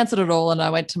just canceled it all. And I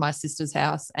went to my sister's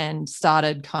house and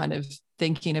started kind of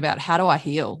thinking about, how do I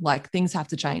heal? Like, things have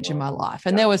to change in my life.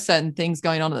 And there were certain things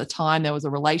going on at the time. There was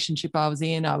a relationship I was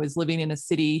in. I was living in a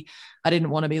city I didn't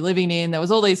want to be living in. There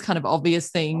was all these kind of obvious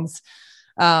things.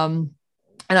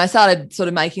 And I started sort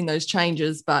of making those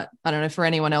changes. But I don't know, for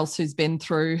anyone else who's been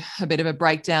through a bit of a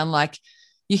breakdown, like,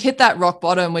 you hit that rock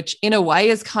bottom, which in a way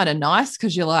is kind of nice,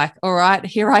 because you're like, all right,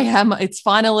 here I am. It's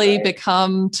finally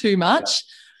become too much.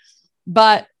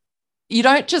 But you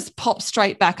don't just pop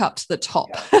straight back up to the top.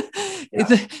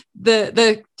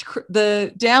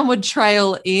 The downward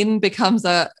trail in becomes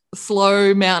a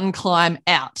slow mountain climb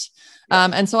out.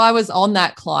 And so I was on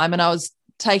that climb, and I was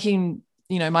taking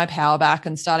my power back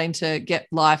and starting to get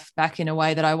life back in a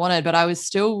way that I wanted, but I was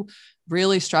still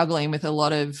really struggling with a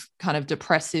lot of kind of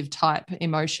depressive type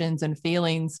emotions and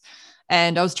feelings.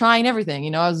 And I was trying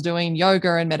everything, I was doing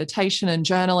yoga and meditation and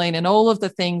journaling and all of the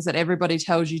things that everybody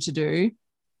tells you to do.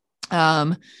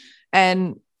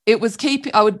 And it was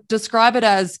I would describe it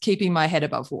as keeping my head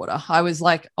above water. I was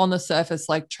like on the surface,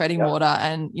 like treading water,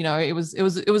 and, it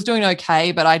was doing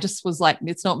okay, but I just was like,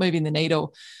 it's not moving the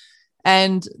needle.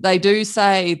 And they do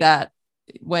say that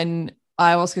when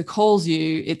ayahuasca calls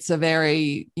you, it's a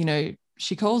very,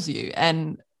 she calls you.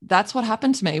 And that's what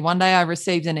happened to me. One day I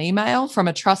received an email from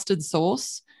a trusted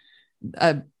source,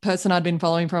 a person I'd been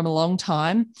following for a long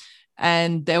time.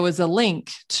 And there was a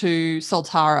link to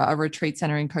Soltara, a retreat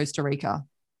center in Costa Rica.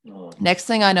 Next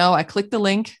thing I know, I clicked the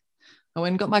link. I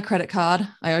went and got my credit card.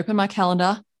 I opened my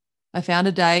calendar. I found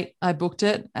a date. I booked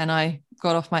it, and I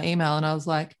got off my email, and I was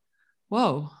like,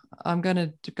 whoa, I'm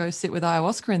going to go sit with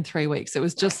ayahuasca in 3 weeks. It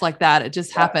was just like that. It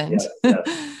just happened.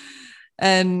 Yes.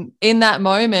 And in that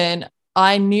moment,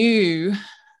 I knew,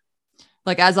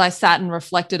 like, as I sat and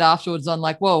reflected afterwards on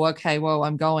like,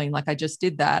 I'm going, like, I just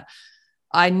did that.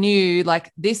 I knew,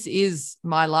 like, this is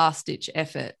my last ditch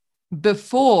effort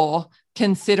before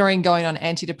considering going on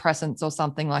antidepressants or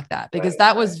something like that, because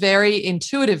that was very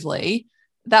intuitively,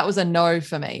 that was a no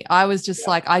for me. I was just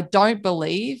like, I don't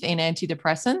believe in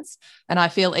antidepressants. And I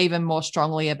feel even more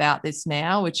strongly about this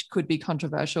now, which could be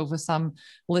controversial for some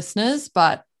listeners,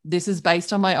 but this is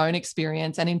based on my own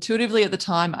experience. And intuitively at the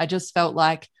time, I just felt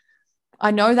like,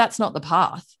 I know that's not the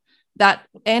path. That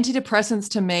antidepressants,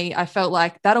 to me, I felt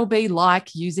like that'll be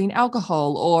like using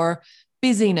alcohol or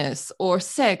busyness or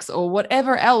sex or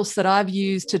whatever else that I've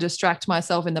used to distract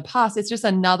myself in the past. It's just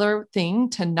another thing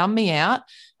to numb me out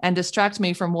and distract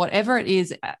me from whatever it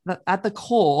is at the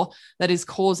core that is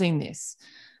causing this.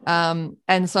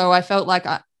 And so I felt like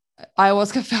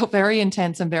ayahuasca felt very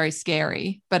intense and very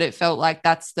scary, but it felt like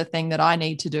that's the thing that I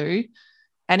need to do.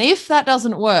 And if that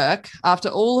doesn't work after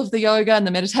all of the yoga and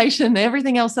the meditation and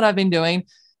everything else that I've been doing,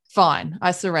 fine,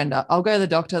 I surrender. I'll go to the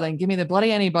doctor, then give me the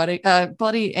bloody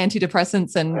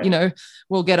antidepressants, and,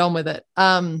 we'll get on with it.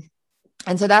 And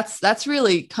so that's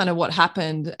really kind of what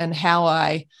happened and how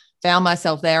I found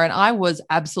myself there. And I was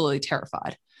absolutely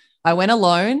terrified. I went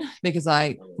alone because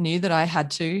I knew that I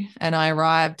had to, and I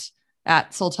arrived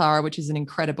at Soltara, which is an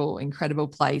incredible, incredible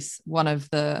place. One of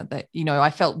the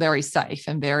I felt very safe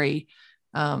and very,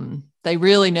 they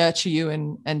really nurture you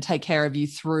and take care of you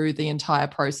through the entire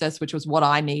process, which was what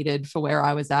I needed for where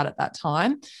I was at that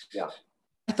time. Yeah.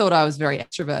 I thought I was very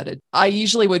extroverted. I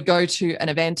usually would go to an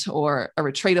event or a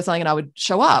retreat or something, and I would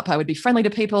show up. I would be friendly to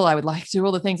people. I would like do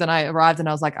all the things. And I arrived and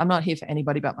I was like, I'm not here for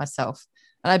anybody but myself.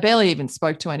 And I barely even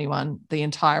spoke to anyone the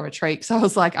entire retreat. So I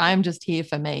was like, I'm just here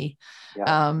for me.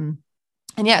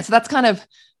 Yeah. So that's kind of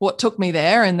what took me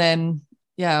there. And then,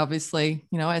 obviously,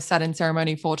 I sat in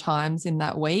ceremony 4 times in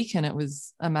that week, and it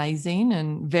was amazing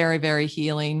and very, very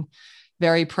healing,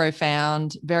 very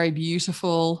profound, very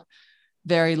beautiful,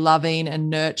 very loving and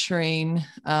nurturing.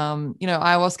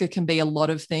 Ayahuasca can be a lot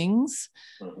of things,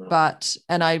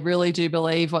 and I really do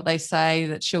believe what they say,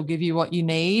 that she'll give you what you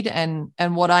need. And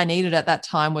what I needed at that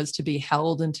time was to be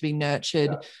held and to be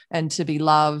nurtured and to be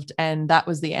loved. And that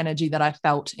was the energy that I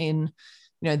felt in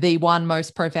the one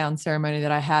most profound ceremony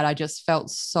that I had. I just felt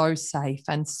so safe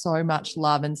and so much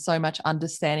love and so much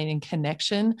understanding and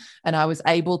connection. And I was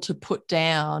able to put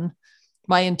down,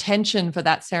 my intention for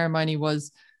that ceremony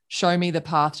was, show me the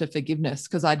path to forgiveness,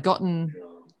 because I'd gotten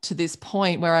to this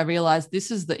point where I realized this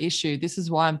is the issue. This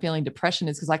is why I'm feeling depression,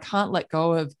 is because I can't let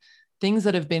go of things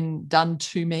that have been done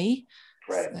to me.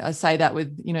 Right. I say that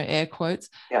with, air quotes,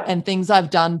 and things I've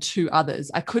done to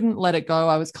others. I couldn't let it go.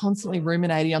 I was constantly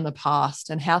ruminating on the past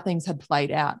and how things had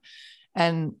played out.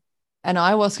 And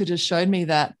ayahuasca just showed me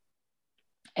that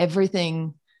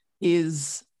everything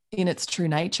is in its true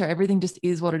nature. Everything just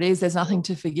is what it is. There's nothing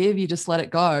to forgive. You just let it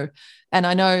go. And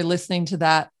I know listening to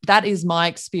that, that is my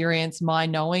experience, my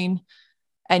knowing.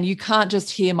 And you can't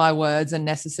just hear my words and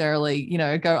necessarily,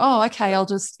 go, oh, okay, I'll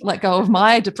just let go of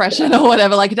my depression or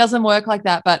whatever. Like, it doesn't work like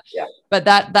that. But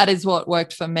that is what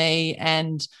worked for me.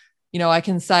 And, I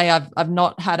can say I've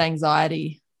not had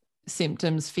anxiety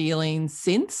symptoms, feelings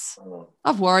since.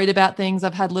 I've worried about things.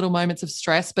 I've had little moments of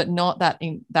stress, but not that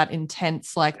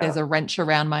intense, like there's a wrench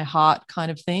around my heart kind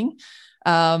of thing.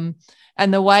 And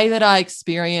the way that I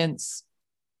experience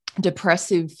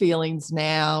depressive feelings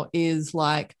now is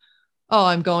like, oh,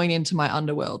 I'm going into my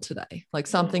underworld today. Like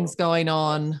something's going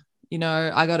on,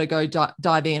 I got to go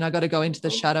dive in. I got to go into the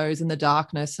shadows and the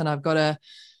darkness, and I've got to,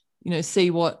 see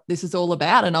what this is all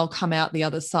about, and I'll come out the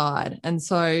other side. And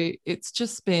so it's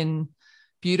just been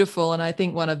beautiful. And I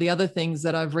think one of the other things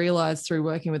that I've realized through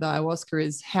working with ayahuasca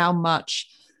is how much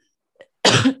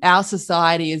our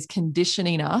society is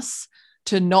conditioning us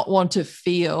to not want to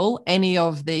feel any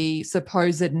of the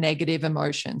supposed negative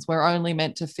emotions. We're only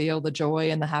meant to feel the joy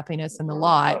and the happiness and the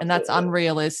light. And that's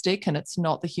unrealistic. And it's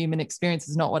not the human experience.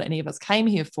 It's not what any of us came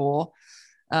here for.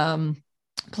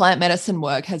 Plant medicine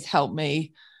work has helped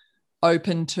me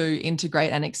open to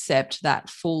integrate and accept that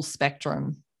full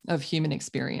spectrum of human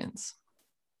experience.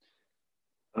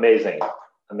 Amazing.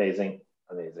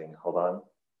 Hold on.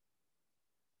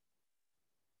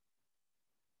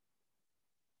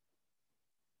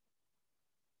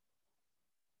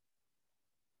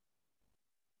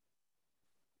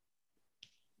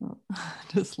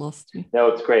 Just lost you. No,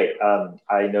 it's great.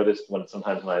 I noticed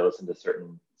sometimes when I listen to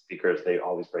certain speakers, they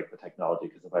always break the technology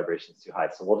because the vibration is too high.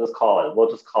 So we'll just call it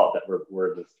that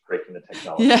we're just breaking the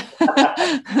technology. Yeah.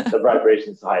 The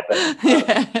vibration is too high.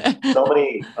 But so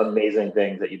many amazing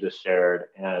things that you just shared.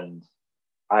 And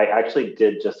I actually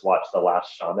did just watch The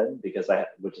Last Shaman which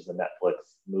is a Netflix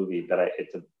movie. But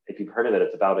if you've heard of it,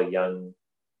 it's about a young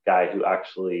guy who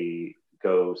actually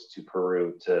goes to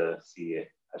Peru to see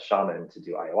a shaman to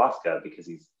do ayahuasca because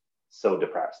he's so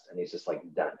depressed and he's just like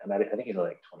done. And I think he's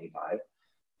only like 25.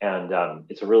 And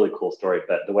it's a really cool story.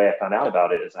 But the way I found out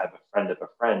about it is I have a friend of a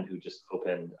friend who just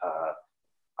opened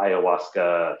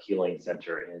ayahuasca healing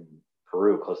center in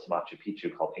Peru, close to Machu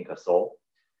Picchu, called Inca Soul.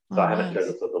 So I haven't shared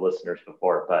this with the listeners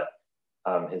before, but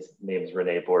his name is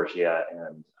Rene Borgia,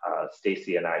 and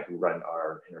Stacy and I, who run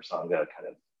our Inner Sangha kind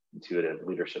of intuitive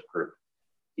leadership group,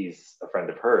 he's a friend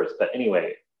of hers. But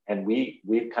anyway, and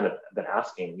we've kind of been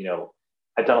asking,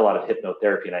 I've done a lot of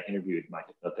hypnotherapy, and I interviewed my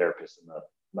hypnotherapist in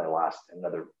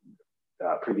another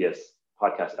previous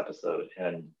podcast episode.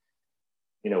 And,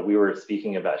 we were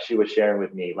speaking about, she was sharing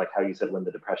with me, like how you said, when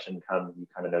the depression comes, you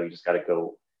kind of know you just got to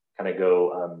go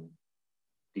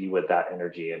be with that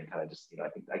energy and kind of just, I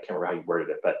can't remember how you worded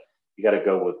it, but you got to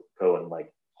go and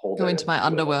like hold go into my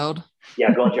underworld.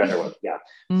 Yeah. Go into your underworld. Yeah.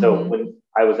 Mm-hmm. So when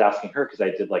I was asking her, cause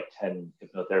I did like 10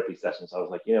 hypnotherapy sessions, I was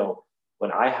like,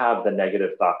 when I have the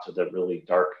negative thoughts or the really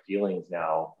dark feelings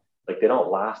now, like they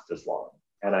don't last as long.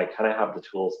 And I kind of have the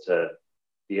tools to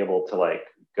be able to like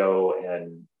go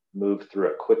and move through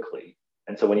it quickly.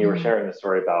 And so when you were sharing the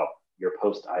story about your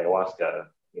post ayahuasca,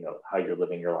 how you're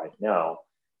living your life now,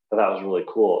 so that was really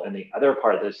cool. And the other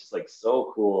part that's just like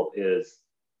so cool is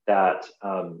that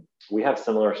we have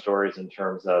similar stories in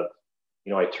terms of,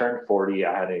 I turned 40,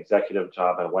 I had an executive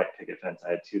job, I had a white picket fence,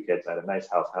 I had 2 kids, I had a nice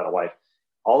house, I had a wife,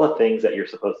 all the things that you're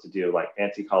supposed to do, like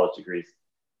fancy college degrees.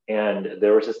 And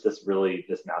there was just this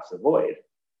massive void.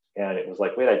 And it was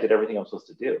like, wait, I did everything I'm supposed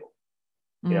to do.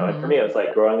 And for me, it was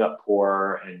like growing up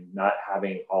poor and not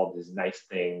having all these nice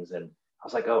things. And I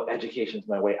was like, oh, education's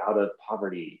my way out of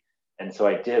poverty. And so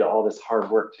I did all this hard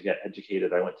work to get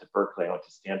educated. I went to Berkeley, I went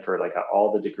to Stanford, I got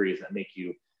all the degrees that make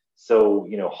you so,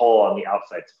 whole on the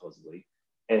outside, supposedly.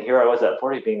 And here I was at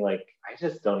 40 being like, I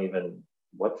just don't even,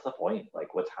 what's the point?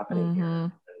 Like, what's happening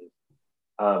here?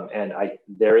 And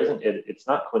it's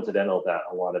not coincidental that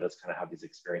a lot of us kind of have these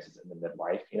experiences in the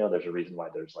midlife. There's a reason why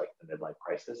there's like the midlife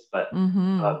crisis, but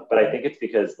I think it's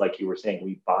because, like you were saying,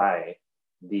 we buy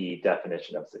the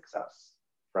definition of success,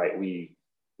 right? We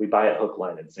buy it hook,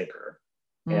 line, and sinker.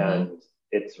 And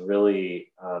it's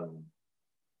really,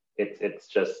 it's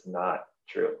just not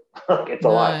true. It's a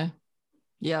lie.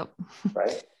 Yep.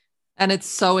 Right. And it's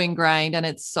so ingrained and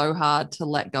it's so hard to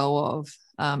let go of,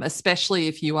 especially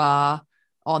if you are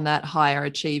on that higher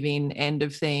achieving end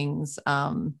of things.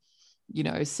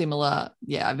 Similar.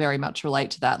 Yeah, I very much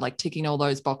relate to that, like ticking all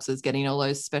those boxes, getting all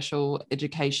those special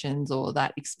educations or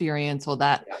that experience or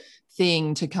that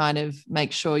thing to kind of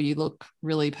make sure you look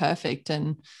really perfect.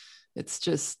 And it's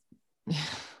just,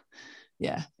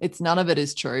 it's none of it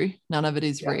is true. None of it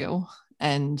is real.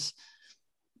 And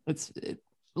it's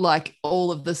like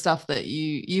all of the stuff that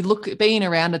you look at, being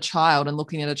around a child and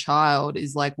looking at a child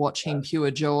is like watching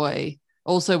pure joy,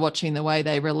 also watching the way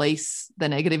they release the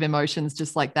negative emotions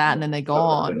just like that, and then they're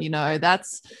gone.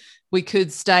 That's, we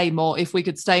could stay more, if we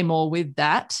could stay more with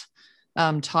that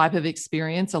type of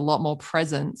experience, a lot more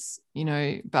presence,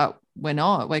 but we're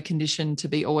not. We're conditioned to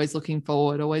be always looking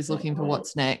forward, always looking for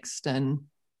what's next. And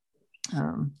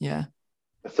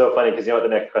It's so funny because what the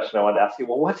next question I wanted to ask you,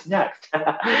 well, what's next?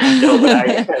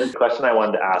 The question I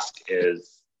wanted to ask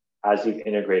is, as you've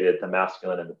integrated the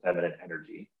masculine and the feminine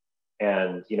energy,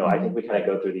 and, I think we kind of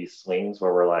go through these swings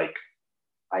where we're like,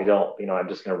 I'm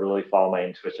just going to really follow my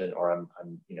intuition, or I'm,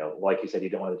 like you said, you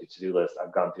don't want to do to-do list.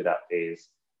 I've gone through that phase.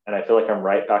 And I feel like I'm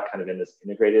right back kind of in this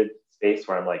integrated space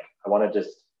where I'm like, I want to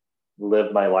just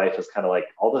live my life as kind of like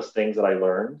all those things that I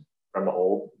learned from the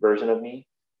old version of me,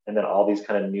 and then all these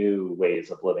kind of new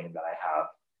ways of living that I have.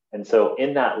 And so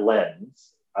in that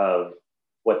lens of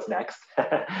what's next,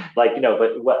 but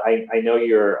what I know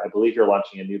I believe you're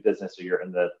launching a new business, or you're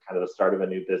in the kind of the start of a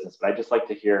new business, but I'd just like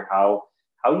to hear how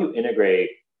you integrate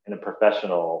in a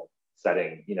professional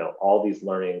setting, all these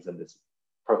learnings and this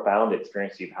profound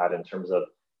experience you've had in terms of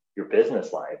your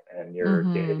business life and your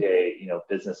day-to-day,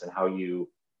 business, and how you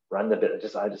run the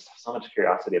business. I just have so much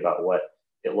curiosity about what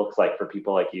it looks like for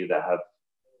people like you that have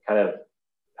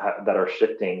that are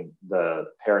shifting the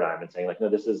paradigm and saying like, no,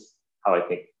 this is how I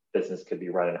think business could be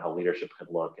run and how leadership could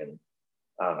look. And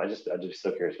I'm just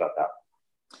so curious about that.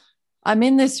 I'm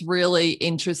in this really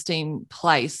interesting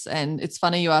place. And it's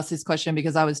funny you asked this question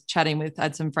because I was I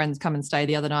had some friends come and stay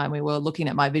the other night, and we were looking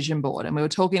at my vision board, and we were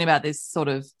talking about this sort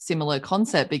of similar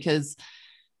concept, because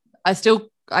I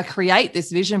create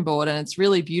this vision board and it's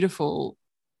really beautiful.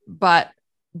 But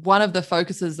one of the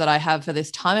focuses that I have for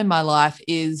this time in my life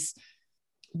is,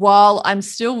 while I'm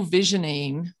still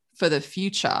visioning for the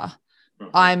future,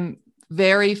 I'm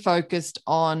very focused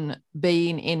on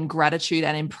being in gratitude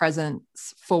and in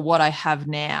presence for what I have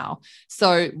now.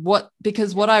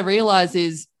 Because what I realize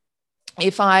is,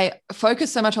 if I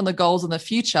focus so much on the goals in the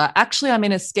future, actually I'm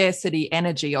in a scarcity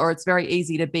energy, or it's very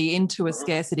easy to be into a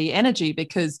scarcity energy,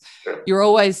 because you're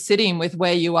always sitting with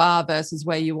where you are versus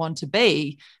where you want to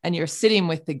be, and you're sitting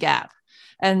with the gap.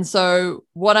 And so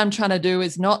what I'm trying to do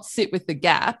is not sit with the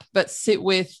gap, but sit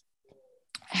with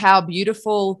how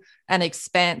beautiful and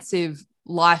expansive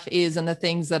life is and the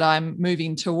things that I'm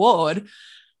moving toward,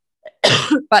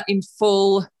 but in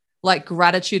full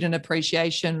gratitude and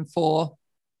appreciation for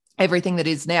everything that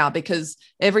is now, because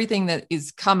everything that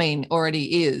is coming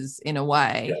already is, in a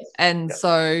way. Yes. And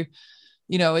so,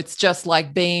 it's just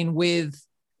like being with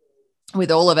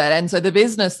all of it. And so the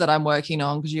business that I'm working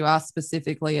on, because you asked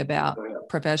specifically about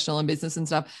professional and business and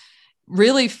stuff,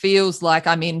 really feels like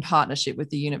I'm in partnership with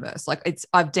the universe.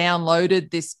 I've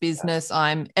downloaded this business.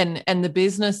 And the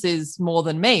business is more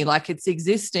than me. It's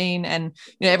existing. And,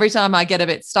 every time I get a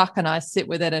bit stuck and I sit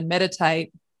with it and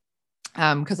meditate,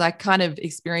 because I kind of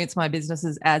experience my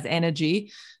businesses as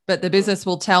energy, but the business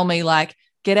will tell me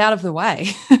get out of the way.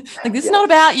 This is not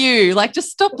about you. Just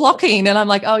stop blocking. And I'm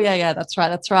like, oh yeah, that's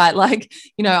right.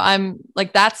 I'm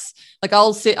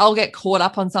I'll get caught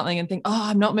up on something and think, oh,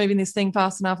 I'm not moving this thing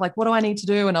fast enough. What do I need to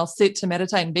do? And I'll sit to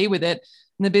meditate and be with it.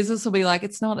 And the business will be like,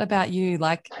 it's not about you.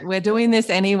 We're doing this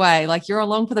anyway. You're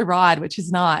along for the ride, which is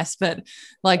nice, but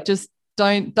just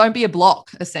don't be a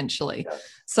block, essentially.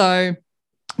 So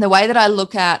the way that I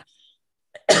look at,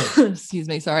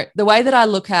 the way that I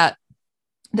look at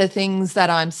the things that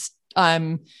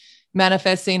I'm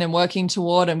manifesting and working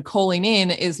toward and calling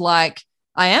in is I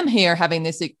am here having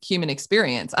this human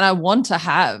experience, and I want to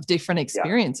have different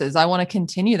experiences. I want to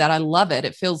continue that. I love it.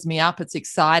 It fills me up. It's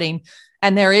exciting.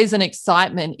 And there is an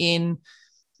excitement in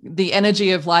the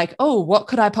energy of oh, what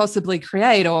could I possibly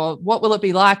create, or what will it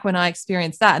be like when I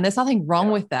experience that? And there's nothing wrong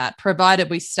with that, provided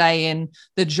we stay in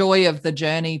the joy of the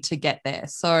journey to get there.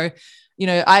 So,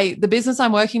 the business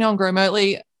I'm working on,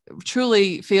 Growmotely,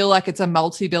 truly feel like it's a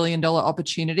multi-billion-dollar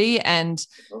opportunity. And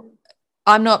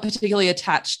I'm not particularly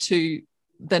attached to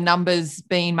the numbers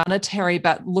being monetary,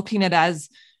 but looking at it as,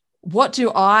 what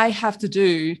do I have to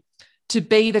do to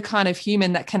be the kind of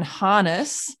human that can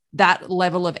harness that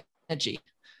level of energy?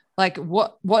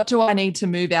 What do I need to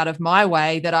move out of my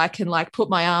way that I can put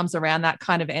my arms around that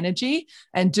kind of energy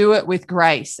and do it with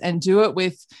grace and do it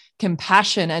with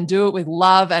compassion and do it with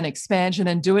love and expansion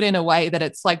and do it in a way that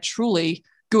it's truly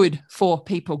good for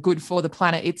people, good for the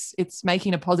planet. It's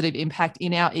making a positive impact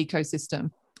in our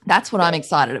ecosystem. That's what I'm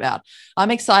excited about.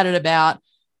 I'm excited about,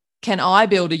 can I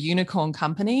build a unicorn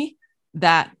company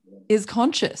that is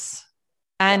conscious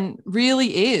and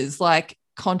really is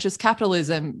conscious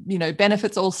capitalism,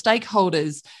 benefits all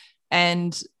stakeholders,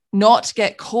 and not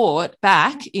get caught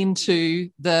back into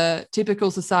the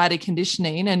typical society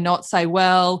conditioning and not say,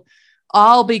 well,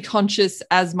 I'll be conscious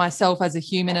as myself as a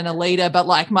human and a leader, but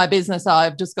like my business,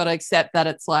 I've just got to accept that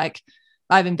it's like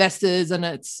I have investors and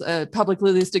it's a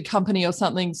publicly listed company or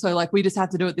something. So like we just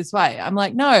have to do it this way. I'm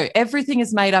like, no, everything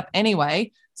is made up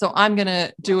anyway. So I'm going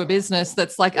to do a business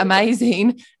that's like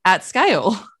amazing at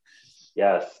scale.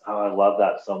 Yes. Oh, I love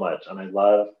that so much. And I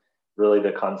love really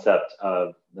the concept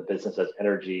of the business as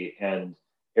energy, and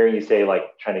hearing you say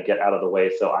like trying to get out of the way.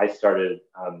 So I started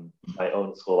my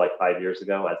own school like 5 years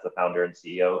ago as the founder and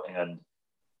CEO. And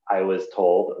I was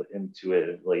told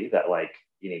intuitively that like,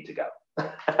 you need to go.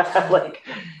 Like,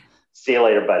 see you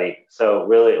later, buddy. So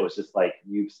really it was just like,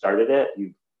 you've started it,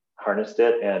 you've harnessed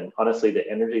it. And honestly, the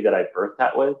energy that I birthed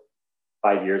that with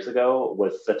 5 years ago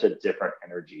was such a different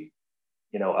energy,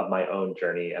 of my own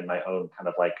journey, and my own kind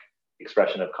of like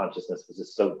expression of consciousness was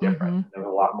just so different. Mm-hmm. There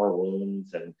were a lot more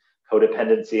wounds and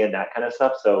codependency and that kind of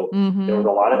stuff. So mm-hmm. there was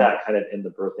a lot of that kind of in the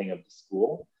birthing of the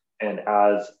school. And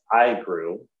as I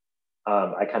grew,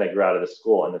 I kind of grew out of the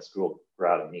school, and the school grew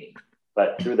out of me.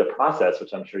 But through the process,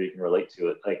 which I'm sure you can relate to,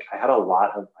 it, like I had a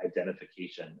lot of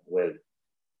identification with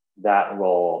that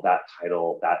role, that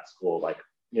title, that school, like,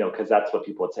 because that's what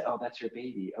people would say, oh, that's your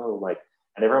baby. Oh, like,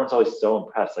 and everyone's always so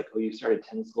impressed, like, oh, you started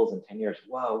 10 schools in 10 years.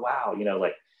 Whoa, wow.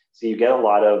 Like, so you get a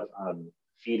lot of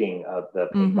feeding of the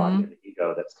pain mm-hmm. body and the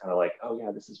ego that's kind of like, oh yeah,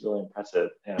 this is really impressive.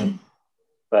 And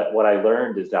but what I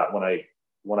learned is that when I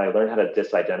learned how to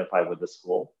disidentify with the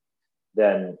school,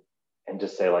 then, and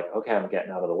just say like, okay, I'm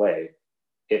getting out of the way,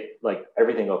 it like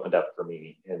everything opened up for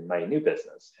me in my new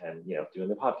business, and doing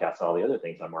the podcast and all the other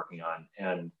things I'm working on.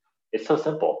 And it's so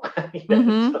simple. Mm-hmm.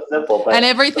 It's so simple, but, and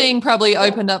everything probably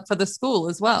opened up for the school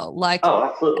as well. Like, oh,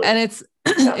 absolutely. And it's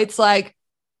it's like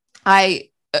I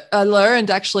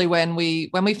learned actually when we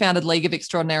founded League of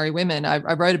Extraordinary Women, I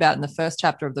wrote about it in the first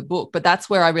chapter of the book, but that's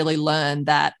where I really learned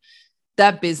that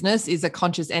business is a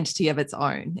conscious entity of its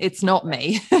own. It's not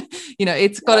me.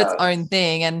 It's got its own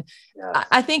thing. And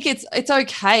I think it's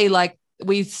okay. Like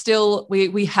we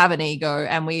have an ego,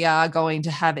 and we are going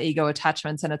to have ego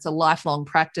attachments, and it's a lifelong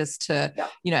practice to,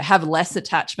 have less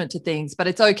attachment to things, but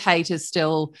it's okay to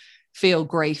still feel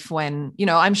grief when,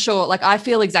 I'm sure, like I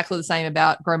feel exactly the same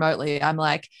about Growmotely. I'm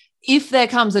like, if there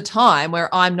comes a time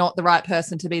where I'm not the right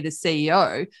person to be the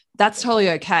CEO, that's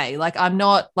totally okay. Like I'm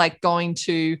not like going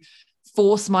to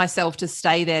force myself to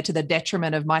stay there to the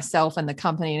detriment of myself and the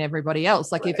company and everybody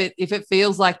else. Like right. if it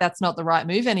feels like that's not the right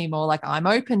move anymore, like I'm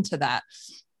open to that.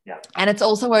 Yeah. And it's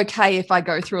also okay if I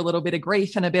go through a little bit of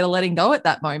grief and a bit of letting go at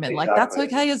that moment. Exactly. Like that's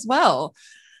okay as well.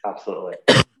 Absolutely.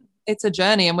 It's a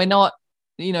journey, and we're not,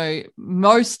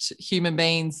 most human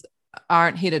beings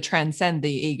aren't here to transcend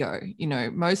the ego.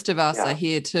 Most of us are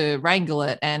here to wrangle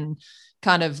it and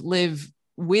kind of live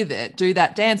with it, do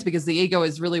that dance, because the ego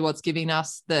is really what's giving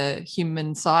us the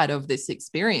human side of this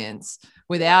experience.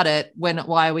 Without it,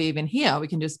 why are we even here? We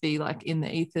can just be like in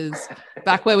the ethers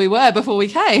back where we were before we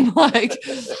came, like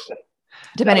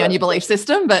depending on your belief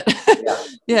system, but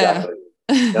yeah.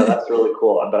 Exactly. No, that's really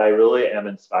cool. But I really am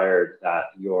inspired that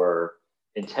your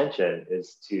intention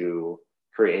is to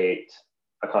create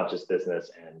a conscious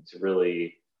business, and to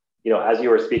really, as you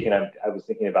were speaking, I was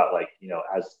thinking about like,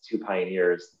 as two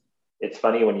pioneers, it's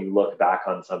funny when you look back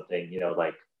on something,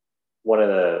 like one of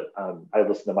the, I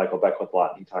listen to Michael Beckwith a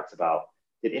lot, and he talks about,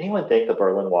 did anyone think the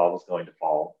Berlin Wall was going to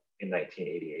fall in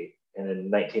 1988? And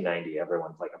in 1990,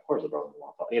 everyone's like, of course the Berlin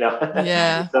Wall fell,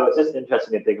 Yeah. So it's just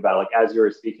interesting to think about, like, as you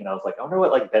were speaking, I was like, I wonder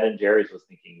what like Ben and Jerry's was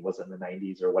thinking. Was it in the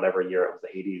 90s or whatever year it was,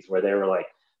 the 80s, where they were like,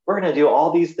 we're going to do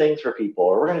all these things for people,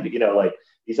 or we're going to do, like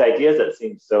these ideas that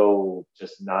seem so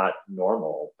just not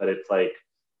normal. But it's like,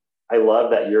 I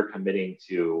love that you're committing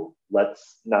to,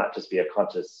 let's not just be a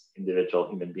conscious individual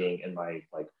human being in my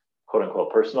like quote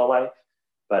unquote personal life,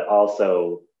 but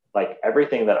also like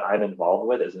everything that I'm involved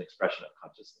with is an expression of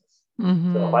consciousness.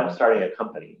 Mm-hmm. So if I'm starting a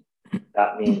company,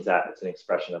 that means that it's an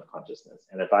expression of consciousness.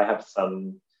 And if I have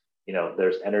some,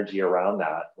 there's energy around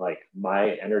that, like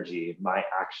my energy, my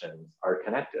actions are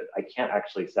connected. I can't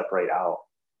actually separate out,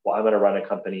 well, I'm going to run a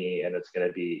company and it's going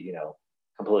to be,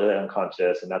 completely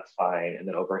unconscious, and that's fine. And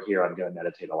then over here, I'm going to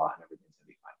meditate a lot and everything's going to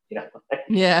be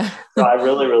fine. Yeah. So I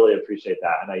really, really appreciate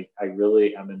that. And I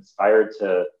really am inspired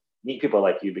to meet people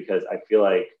like you, because I feel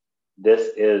like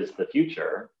this is the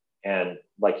future. And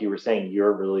like you were saying,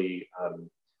 you're really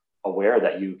aware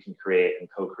that you can create and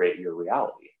co-create your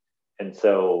reality. And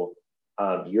so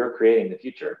you're creating the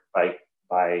future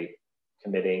by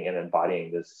committing and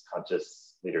embodying this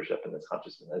conscious leadership and this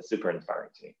consciousness. It's super inspiring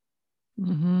to me.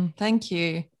 Mm-hmm. Thank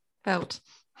you. felt.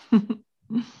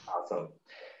 Awesome.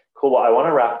 Cool. Well, I want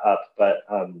to wrap up, but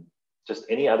just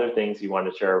any other things you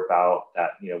want to share about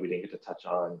that, we didn't get to touch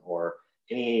on, or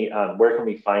any, where can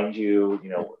we find you,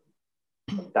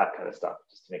 that kind of stuff,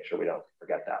 just to make sure we don't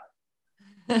forget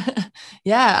that.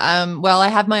 Yeah. Well, I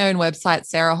have my own website,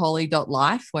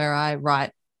 sarahholly.life, where I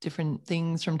write different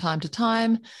things from time to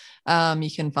time. You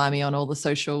can find me on all the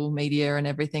social media and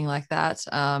everything like that.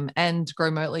 And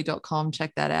growmotely.com,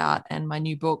 check that out. And my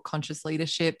new book, Conscious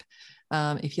Leadership.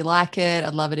 If you like it,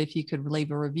 I'd love it if you could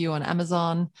leave a review on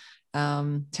Amazon.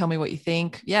 Tell me what you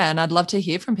think. Yeah. And I'd love to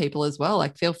hear from people as well.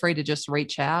 Like, feel free to just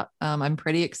reach out. I'm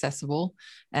pretty accessible,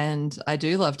 and I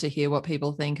do love to hear what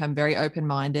people think. I'm very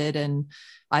open-minded, and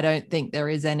I don't think there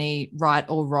is any right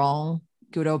or wrong,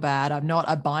 good or bad. I'm not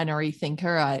a binary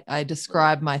thinker. I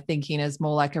describe my thinking as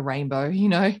more like a rainbow.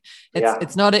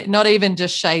 It's not even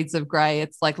just shades of gray.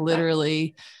 It's like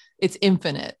literally, it's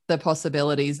infinite, the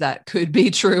possibilities that could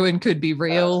be true and could be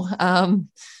real.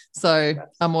 So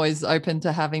I'm always open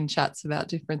to having chats about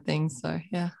different things. So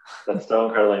yeah. That's so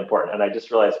incredibly important. And I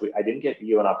just realized I didn't give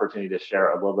you an opportunity to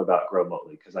share a little bit about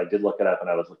Growmotely, because I did look it up and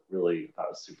I was really thought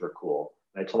it was super cool.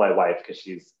 And I told my wife, because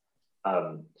she's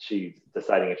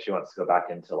deciding if she wants to go back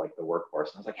into like the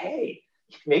workforce. And I was like, hey,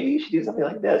 maybe you should do something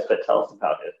like this, but tell us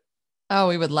about it. Oh,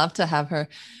 we would love to have her.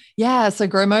 Yeah. So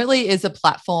Growmotely is a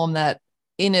platform that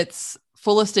in its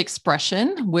fullest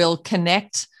expression will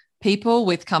connect people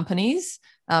with companies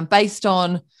based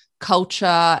on culture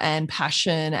and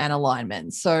passion and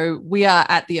alignment. So we are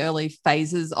at the early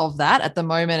phases of that. At the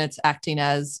moment, it's acting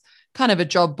as kind of a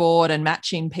job board and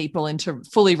matching people into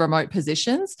fully remote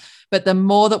positions. But the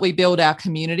more that we build our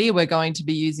community, we're going to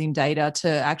be using data to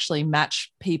actually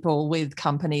match people with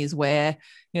companies where,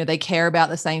 they care about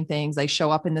the same things, they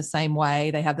show up in the same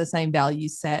way, they have the same value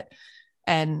set.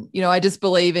 And, I just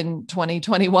believe in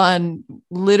 2021,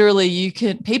 literally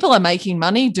people are making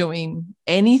money doing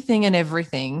anything and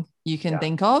everything you can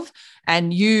think of.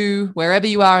 And you, wherever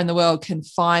you are in the world, can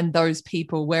find those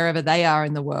people wherever they are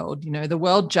in the world. The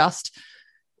world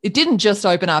it didn't just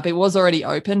open up. It was already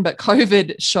open, but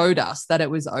COVID showed us that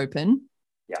it was open.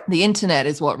 Yeah. The internet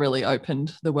is what really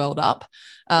opened the world up.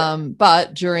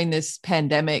 But during this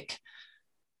pandemic,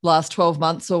 last 12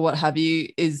 months or what have you,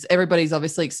 is everybody's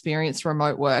obviously experienced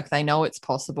remote work. They know it's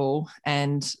possible.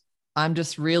 And I'm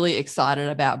just really excited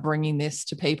about bringing this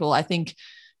to people. I think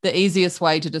the easiest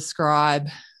way to describe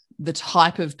the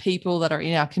type of people that are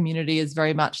in our community is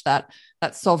very much that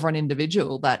sovereign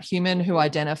individual, that human who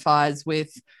identifies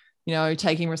with,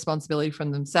 taking responsibility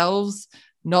from themselves,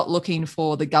 not looking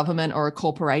for the government or a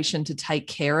corporation to take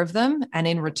care of them. And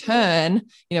in return,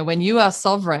 when you are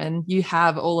sovereign, you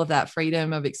have all of that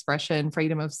freedom of expression,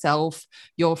 freedom of self,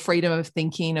 your freedom of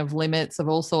thinking, of limits, of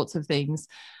all sorts of things.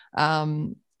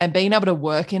 And being able to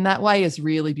work in that way is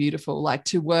really beautiful. Like,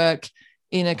 to work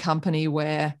in a company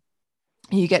where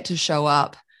you get to show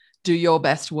up, do your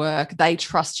best work. They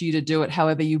trust you to do it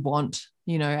however you want,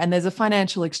 and there's a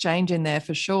financial exchange in there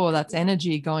for sure. That's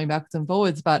energy going backwards and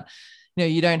forwards, but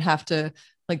you don't have to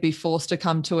be forced to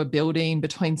come to a building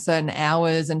between certain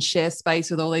hours and share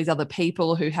space with all these other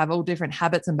people who have all different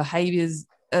habits and behaviors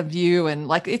of you. And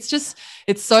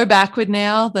it's so backward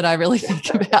now that I really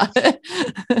think about it.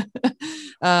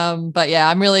 But yeah,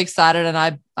 I'm really excited.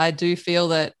 And I do feel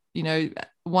that,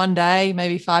 one day,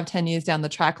 maybe 5-10 years down the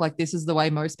track, this is the way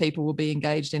most people will be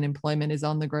engaged in employment, is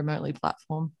on the Growmotely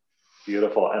platform.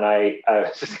 Beautiful. And I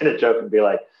was just going to joke and be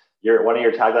like, one of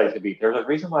your taglines could be, there's a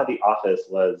reason why The Office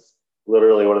was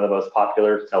literally one of the most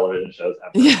popular television shows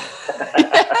ever.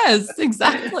 Yes,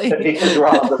 exactly. Because we're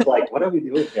all just like, what are we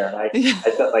doing here? And I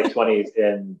spent my 20s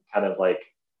in kind of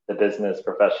the business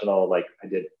professional, I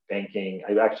did banking.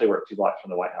 I actually worked 2 blocks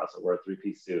from the White House. I wore a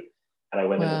 3-piece suit. And I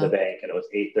went into the bank, and it was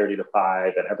 8:30 to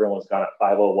 5, and everyone was gone at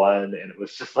 5:01. And it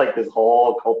was just this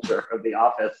whole culture of The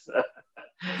Office.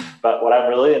 But what I'm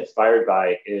really inspired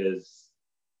by is,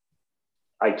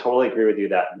 I totally agree with you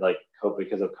that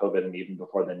because of COVID, and even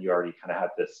before then, you already kind of had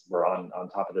this, we're on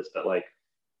top of this, but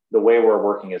the way we're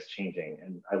working is changing.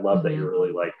 And I love that you're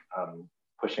really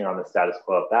pushing on the status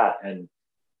quo of that. And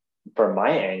from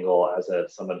my angle, as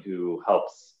someone who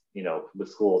helps, with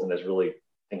schools and is really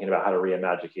thinking about how to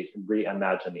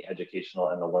reimagine the educational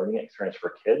and the learning experience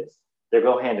for kids, they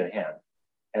go hand in hand.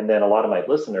 And then a lot of my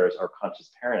listeners are conscious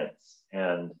parents,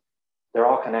 and they're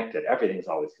all connected. Everything's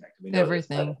always connected. We know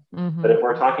everything. But if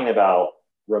we're talking about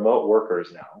remote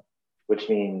workers now, which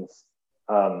means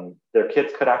their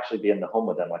kids could actually be in the home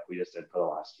with them, like we just did for the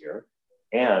last year.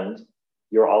 And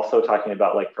you're also talking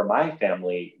about, for my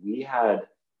family,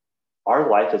 our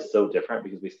life is so different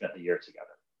because we spent the year together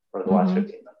for the last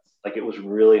 15 months. Like it was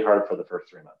really hard for the first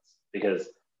 3 months because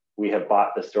we have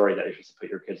bought the story that you're supposed to put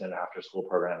your kids in an after school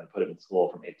program and put them in school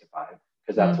from 8 to 5,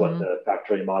 because that's what the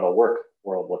factory model work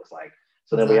world looks like.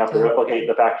 So then we have to replicate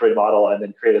the factory model and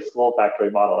then create a school factory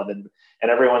model, and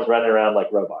everyone's running around like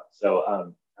robots.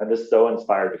 So I'm just so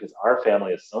inspired because our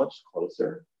family is so much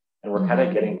closer, and we're kind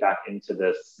of getting back into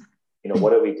this,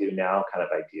 what do we do now kind of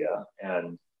idea.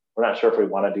 And we're not sure if we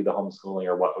want to do the homeschooling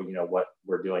or what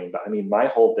we're doing. But I mean, my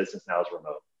whole business now is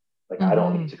remote. Like I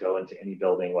don't need to go into any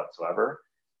building whatsoever.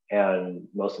 And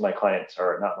most of my clients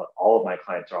are, not all of my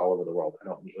clients are all over the world. I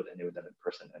don't meet with any of them in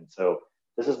person. And so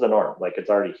this is the norm. Like it's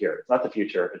already here. It's not the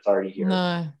future. It's already here.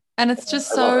 No. And it's just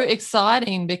so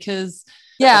exciting because,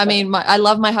 I mean, I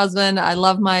love my husband. I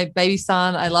love my baby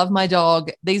son. I love my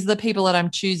dog. These are the people that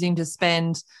I'm choosing to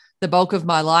spend the bulk of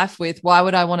my life with. Why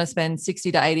would I want to spend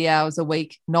 60 to 80 hours a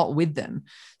week not with them?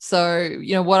 So,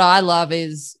 what I love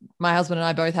is my husband and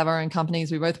I both have our own companies.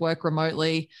 We both work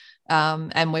remotely.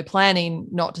 And we're planning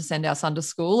not to send our son to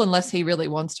school unless he really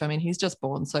wants to. I mean, he's just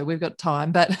born, so we've got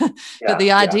time. But but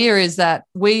the idea is that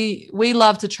we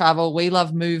love to travel. We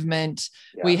love movement.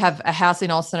 Yeah. We have a house in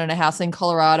Austin and a house in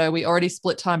Colorado. We already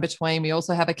split time between. We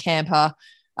also have a camper.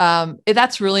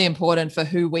 That's really important for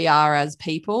who we are as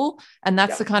people. And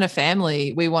that's the kind of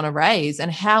family we want to raise. And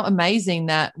how amazing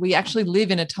that we actually live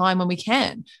in a time when we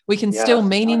can still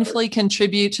meaningfully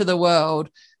contribute to the world.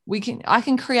 I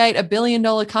can create $1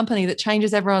 billion company that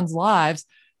changes everyone's lives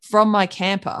from my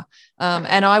camper.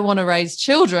 And I want to raise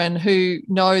children who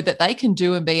know that they can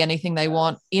do and be anything they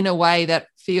want in a way that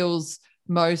feels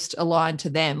most aligned to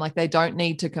them. Like they don't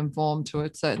need to conform to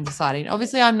a certain society.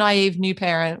 Obviously, I'm naive new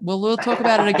parent. We'll talk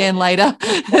about it again later.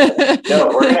 No,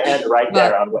 we're going to end right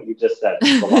there on what you just said.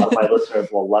 A lot of my listeners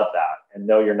will love that. And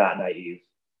no, you're not naive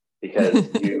because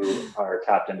you are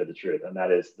tapped into the truth, and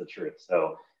that is the truth.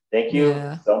 So thank you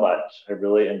so much. I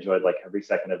really enjoyed every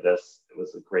second of this. It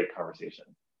was a great conversation.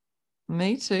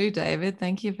 Me too, David.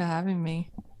 Thank you for having me.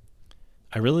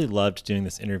 I really loved doing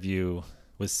this interview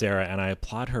with Sarah, and I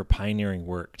applaud her pioneering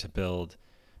work to build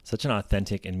such an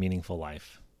authentic and meaningful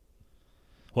life.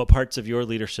 What parts of your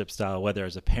leadership style, whether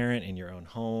as a parent in your own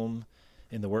home,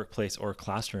 in the workplace, or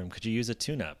classroom, could you use a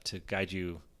tune-up to guide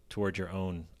you toward your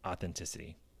own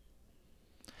authenticity?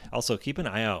 Also, keep an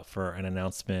eye out for an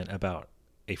announcement about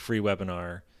a free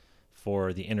webinar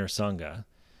for the Inner Sangha,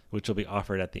 which will be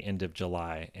offered at the end of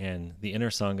July. And the Inner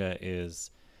Sangha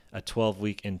is a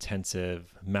 12-week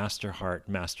intensive master heart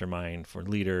mastermind for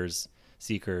leaders,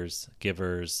 seekers,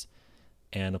 givers,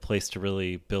 and a place to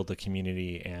really build a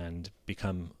community and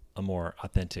become a more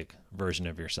authentic version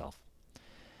of yourself.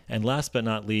 And last but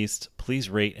not least, please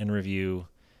rate and review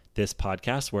this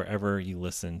podcast wherever you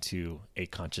listen to A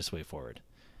Conscious Way Forward.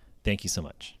 Thank you so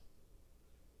much.